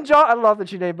 Caleb and Joshua. I love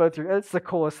that you named both three. It's the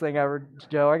coolest thing ever,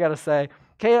 Joe. I got to say.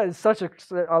 Caleb is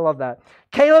I love that.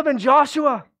 Caleb and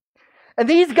Joshua. And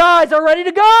these guys are ready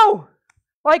to go.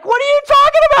 Like, what are you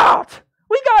talking about?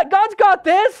 God's got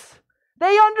this.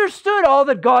 They understood all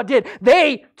that God did.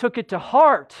 They took it to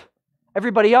heart.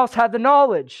 Everybody else had the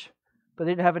knowledge, but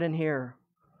they didn't have it in here.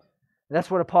 And that's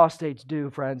what apostates do,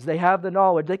 friends. They have the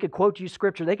knowledge. They could quote you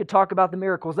scripture. They could talk about the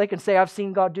miracles. They can say, I've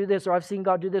seen God do this, or I've seen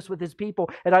God do this with His people,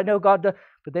 and I know God does,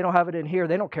 but they don't have it in here.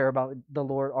 They don't care about the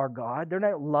Lord our God. They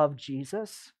don't love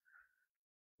Jesus.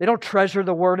 They don't treasure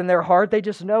the word in their heart. They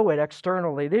just know it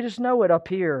externally. They just know it up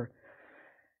here.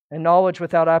 And knowledge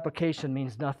without application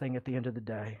means nothing at the end of the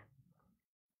day.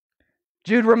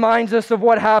 Jude reminds us of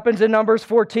what happens in Numbers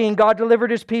 14. God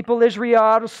delivered His people Israel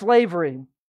out of slavery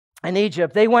in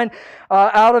Egypt. They went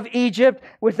out of Egypt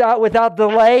without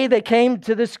delay. They came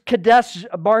to this Kadesh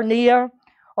Barnea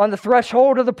on the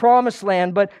threshold of the promised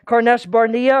land. But Kadesh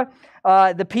Barnea,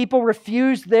 the people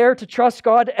refused there to trust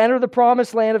God to enter the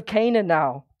promised land of Canaan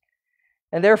now.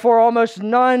 And therefore, almost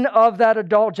none of that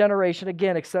adult generation,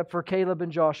 again, except for Caleb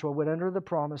and Joshua, would enter the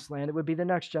promised land. It would be the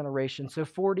next generation. So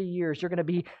 40 years, you're going to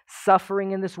be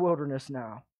suffering in this wilderness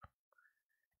now.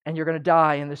 And you're going to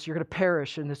die in this. You're going to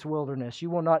perish in this wilderness. You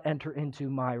will not enter into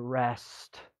my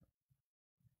rest.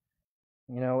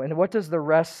 And what does the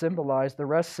rest symbolize? The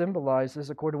rest symbolizes,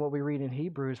 according to what we read in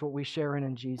Hebrews, what we share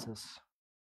in Jesus.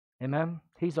 Amen?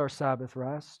 He's our Sabbath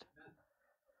rest.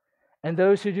 And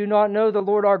those who do not know the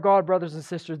Lord our God, brothers and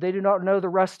sisters, they do not know the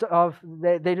rest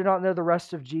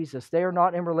of Jesus. They are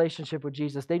not in relationship with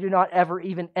Jesus. They do not ever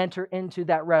even enter into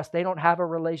that rest. They don't have a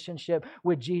relationship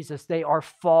with Jesus. They are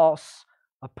false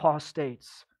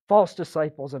apostates, false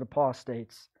disciples and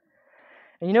apostates.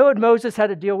 And you know what Moses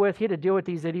had to deal with? He had to deal with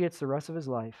these idiots the rest of his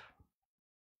life.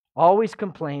 Always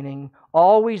complaining,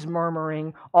 always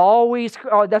murmuring,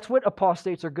 that's what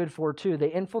apostates are good for too.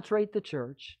 They infiltrate the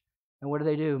church. And what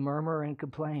do? Murmur and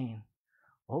complain.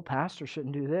 Oh, pastor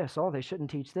shouldn't do this. Oh, they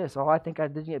shouldn't teach this. Oh, I think I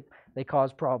did it. They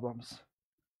cause problems.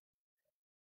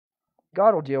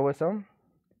 God will deal with them.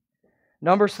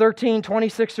 Numbers 13,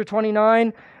 26 through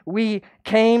 29. We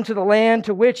came to the land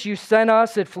to which you sent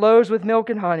us. It flows with milk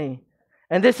and honey.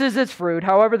 And this is its fruit.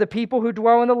 However, the people who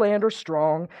dwell in the land are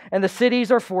strong, and the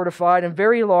cities are fortified and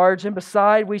very large. And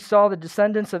beside, we saw the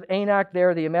descendants of Anak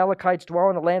there. The Amalekites dwell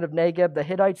in the land of Negeb. The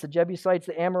Hittites, the Jebusites,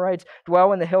 the Amorites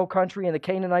dwell in the hill country, and the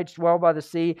Canaanites dwell by the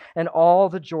sea and all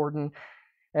the Jordan.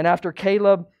 And after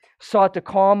Caleb sought to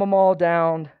calm them all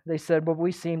down, they said, well,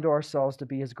 we seem to ourselves to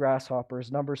be as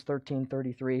grasshoppers. Numbers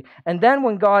 13:33. And then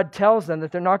when God tells them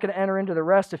that they're not going to enter into the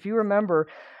rest, if you remember,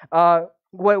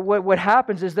 what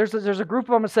happens is there's a group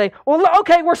of them that say, well,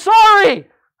 okay, we're sorry.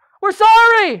 We're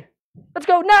sorry. Let's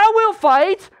go. Now we'll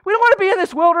fight. We don't want to be in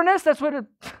this wilderness. That's what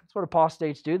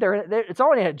apostates do. It's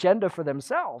all an agenda for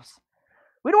themselves.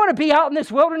 We don't want to be out in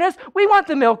this wilderness. We want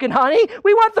the milk and honey.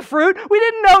 We want the fruit. We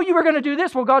didn't know you were going to do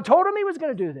this. Well, God told them He was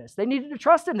going to do this. They needed to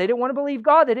trust Him. They didn't want to believe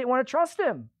God. They didn't want to trust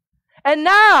Him. And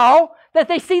now that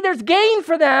they see there's gain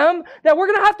for them, that we're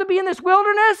going to have to be in this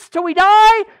wilderness till we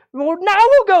die, well, now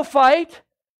we'll go fight.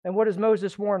 And what does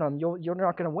Moses warn them? You're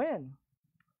not going to win.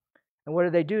 And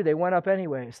what do? They went up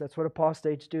anyways. That's what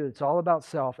apostates do. It's all about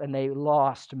self, and they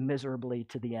lost miserably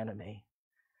to the enemy.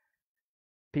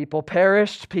 People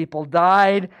perished. People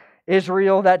died.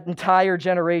 Israel, that entire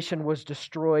generation was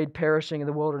destroyed, perishing in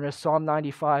the wilderness. Psalm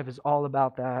 95 is all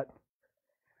about that.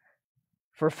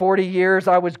 For 40 years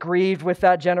I was grieved with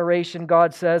that generation,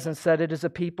 God says, and said, it is a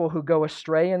people who go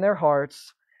astray in their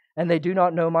hearts, and they do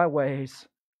not know my ways.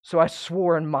 So I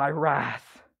swore in my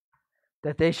wrath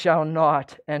that they shall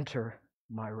not enter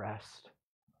my rest.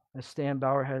 Let's stand, bow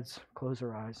our heads, close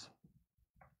our eyes.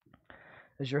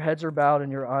 As your heads are bowed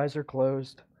and your eyes are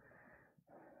closed,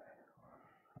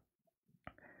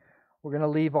 we're going to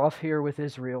leave off here with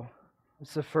Israel.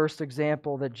 It's the first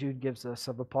example that Jude gives us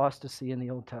of apostasy in the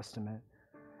Old Testament.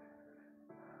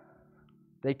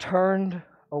 They turned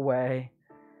away,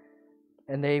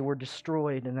 and they were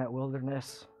destroyed in that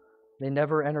wilderness. They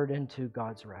never entered into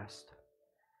God's rest.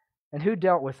 And who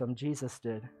dealt with them? Jesus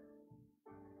did.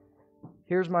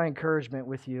 Here's my encouragement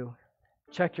with you.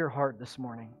 Check your heart this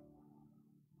morning.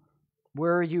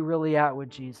 Where are you really at with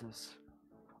Jesus?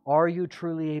 Are you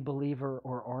truly a believer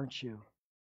or aren't you?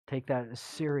 Take that as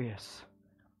serious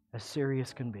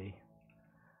can be.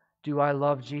 Do I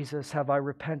love Jesus? Have I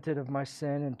repented of my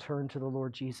sin and turned to the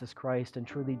Lord Jesus Christ and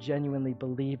truly, genuinely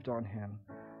believed on Him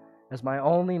as my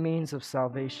only means of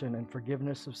salvation and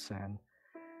forgiveness of sin?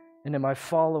 And am I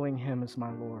following Him as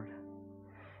my Lord?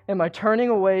 Am I turning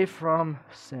away from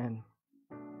sin?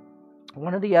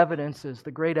 One of the evidences,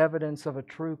 the great evidence of a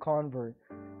true convert,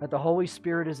 that the Holy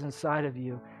Spirit is inside of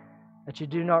you, that you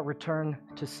do not return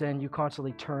to sin, you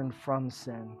constantly turn from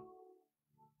sin.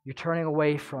 You're turning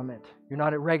away from it. You're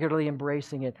not regularly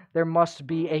embracing it. There must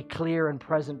be a clear and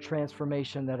present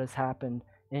transformation that has happened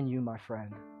in you, my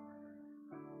friend.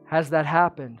 Has that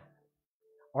happened?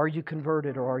 Are you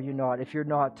converted or are you not? If you're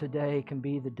not, today can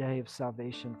be the day of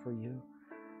salvation for you.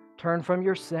 Turn from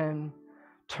your sin.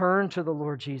 Turn to the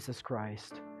Lord Jesus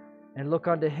Christ and look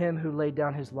unto Him who laid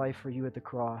down His life for you at the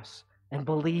cross and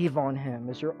believe on Him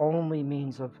as your only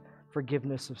means of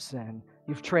forgiveness of sin.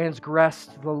 You've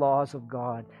transgressed the laws of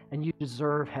God and you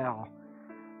deserve hell.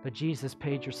 But Jesus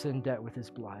paid your sin debt with His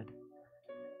blood.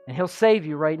 And He'll save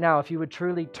you right now if you would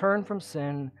truly turn from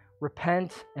sin,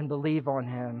 repent and believe on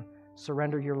Him,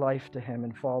 surrender your life to Him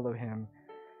and follow Him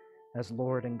as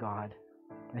Lord and God.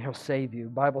 And He'll save you. The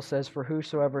Bible says, for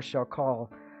whosoever shall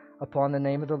call upon the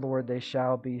name of the Lord, they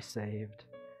shall be saved.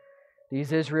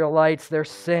 These Israelites, their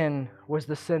sin was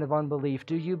the sin of unbelief.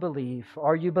 Do you believe?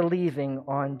 Are you believing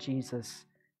on Jesus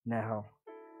now?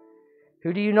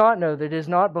 Who do you not know that is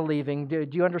not believing? Do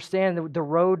you understand the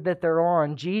road that they're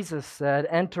on? Jesus said,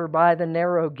 enter by the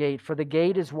narrow gate, for the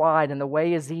gate is wide and the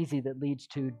way is easy that leads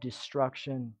to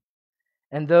destruction.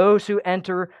 And those who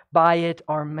enter by it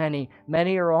are many.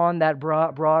 Many are on that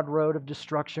broad road of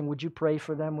destruction. Would you pray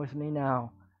for them with me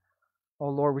now? Oh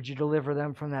Lord, would you deliver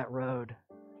them from that road?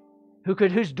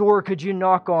 Whose door could you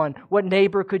knock on? What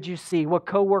neighbor could you see? What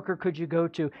coworker could you go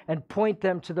to and point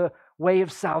them to the way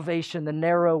of salvation, the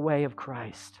narrow way of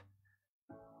Christ?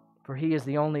 For He is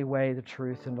the only way, the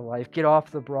truth, and the life. Get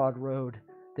off the broad road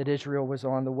that Israel was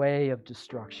on, the way of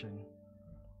destruction,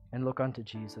 and look unto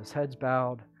Jesus. Heads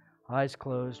bowed, eyes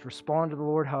closed. Respond to the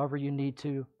Lord however you need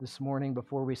to this morning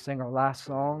before we sing our last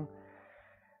song.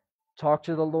 Talk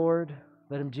to the Lord.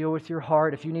 Let Him deal with your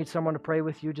heart. If you need someone to pray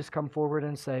with you, just come forward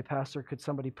and say, Pastor, could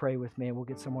somebody pray with me? And we'll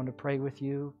get someone to pray with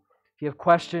you. If you have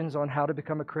questions on how to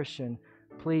become a Christian,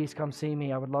 please come see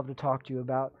me. I would love to talk to you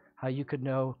about how you could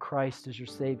know Christ as your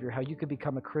Savior, how you could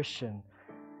become a Christian,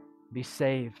 be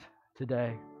saved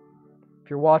today. If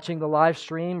you're watching the live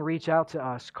stream, reach out to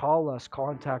us, call us,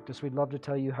 contact us. We'd love to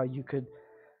tell you how you could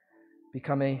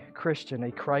become a Christian,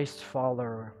 a Christ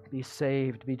follower, be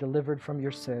saved, be delivered from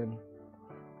your sin,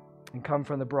 and come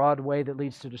from the broad way that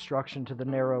leads to destruction to the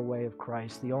narrow way of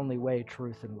Christ, the only way,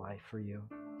 truth, and life for you.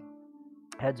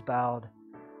 Heads bowed,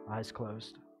 eyes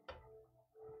closed.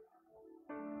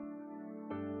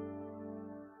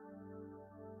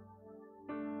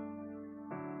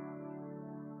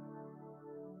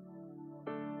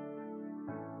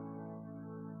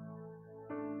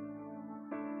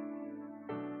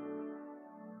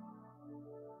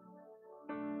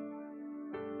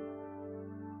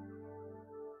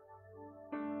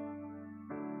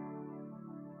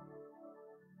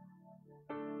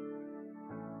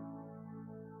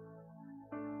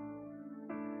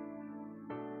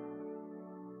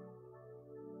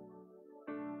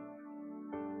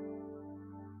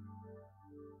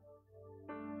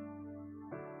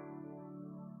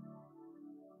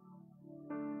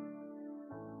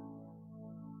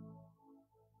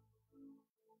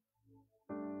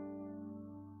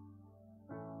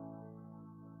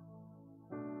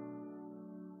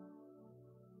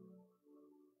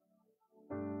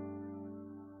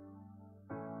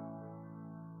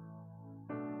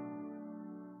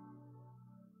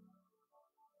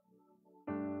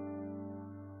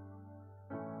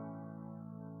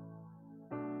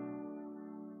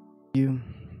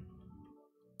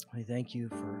 I thank you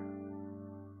for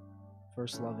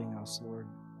first loving us, Lord.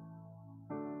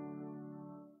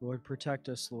 Lord, protect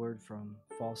us, Lord, from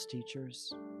false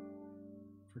teachers.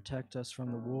 Protect us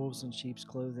from the wolves in sheep's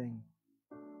clothing,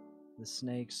 the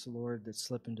snakes, Lord, that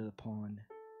slip into the pond.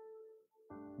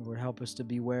 Lord, help us to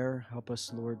beware. Help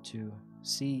us, Lord, to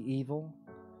see evil,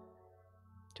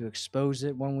 to expose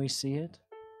it when we see it,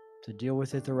 to deal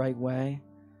with it the right way,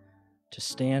 to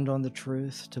stand on the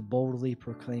truth, to boldly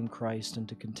proclaim Christ, and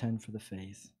to contend for the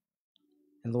faith.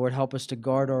 And Lord, help us to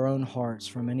guard our own hearts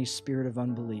from any spirit of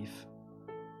unbelief.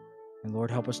 And Lord,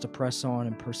 help us to press on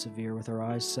and persevere with our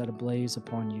eyes set ablaze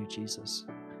upon you, Jesus.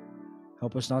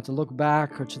 Help us not to look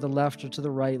back or to the left or to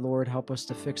the right, Lord. Help us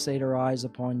to fixate our eyes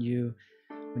upon you.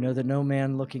 We know that no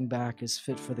man looking back is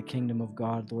fit for the kingdom of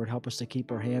God, Lord. Help us to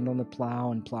keep our hand on the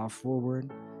plow and plow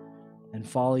forward and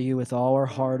follow you with all our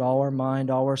heart, all our mind,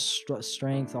 all our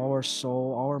strength, all our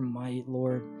soul, all our might,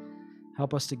 Lord.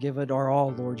 Help us to give it our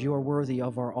all, Lord. You are worthy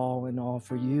of our all in all,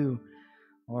 for you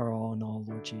are all in all,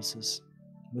 Lord Jesus.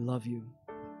 We love you.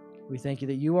 We thank you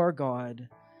that you are God,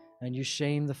 and you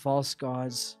shame the false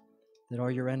gods that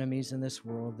are your enemies in this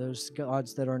world, those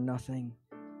gods that are nothing.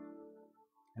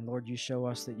 And Lord, you show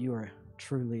us that you are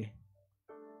truly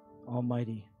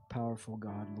almighty, powerful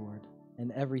God, Lord,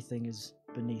 and everything is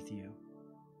beneath you.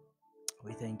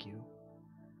 We thank you.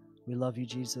 We love you,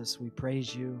 Jesus. We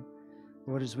praise you.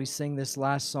 Lord, as we sing this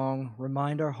last song,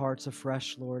 remind our hearts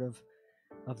afresh, Lord,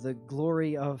 of the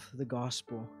glory of the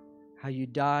gospel, how you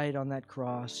died on that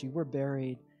cross, you were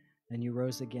buried, and you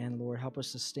rose again. Lord, help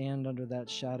us to stand under that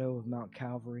shadow of Mount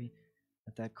Calvary,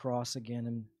 at that cross again,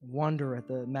 and wonder at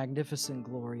the magnificent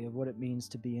glory of what it means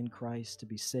to be in Christ, to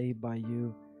be saved by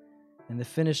you, and the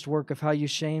finished work of how you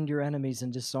shamed your enemies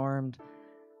and disarmed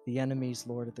the enemies,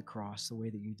 Lord, at the cross, the way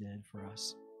that you did for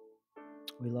us.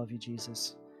 We love you,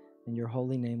 Jesus. In your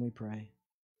holy name we pray.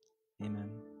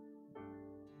 Amen.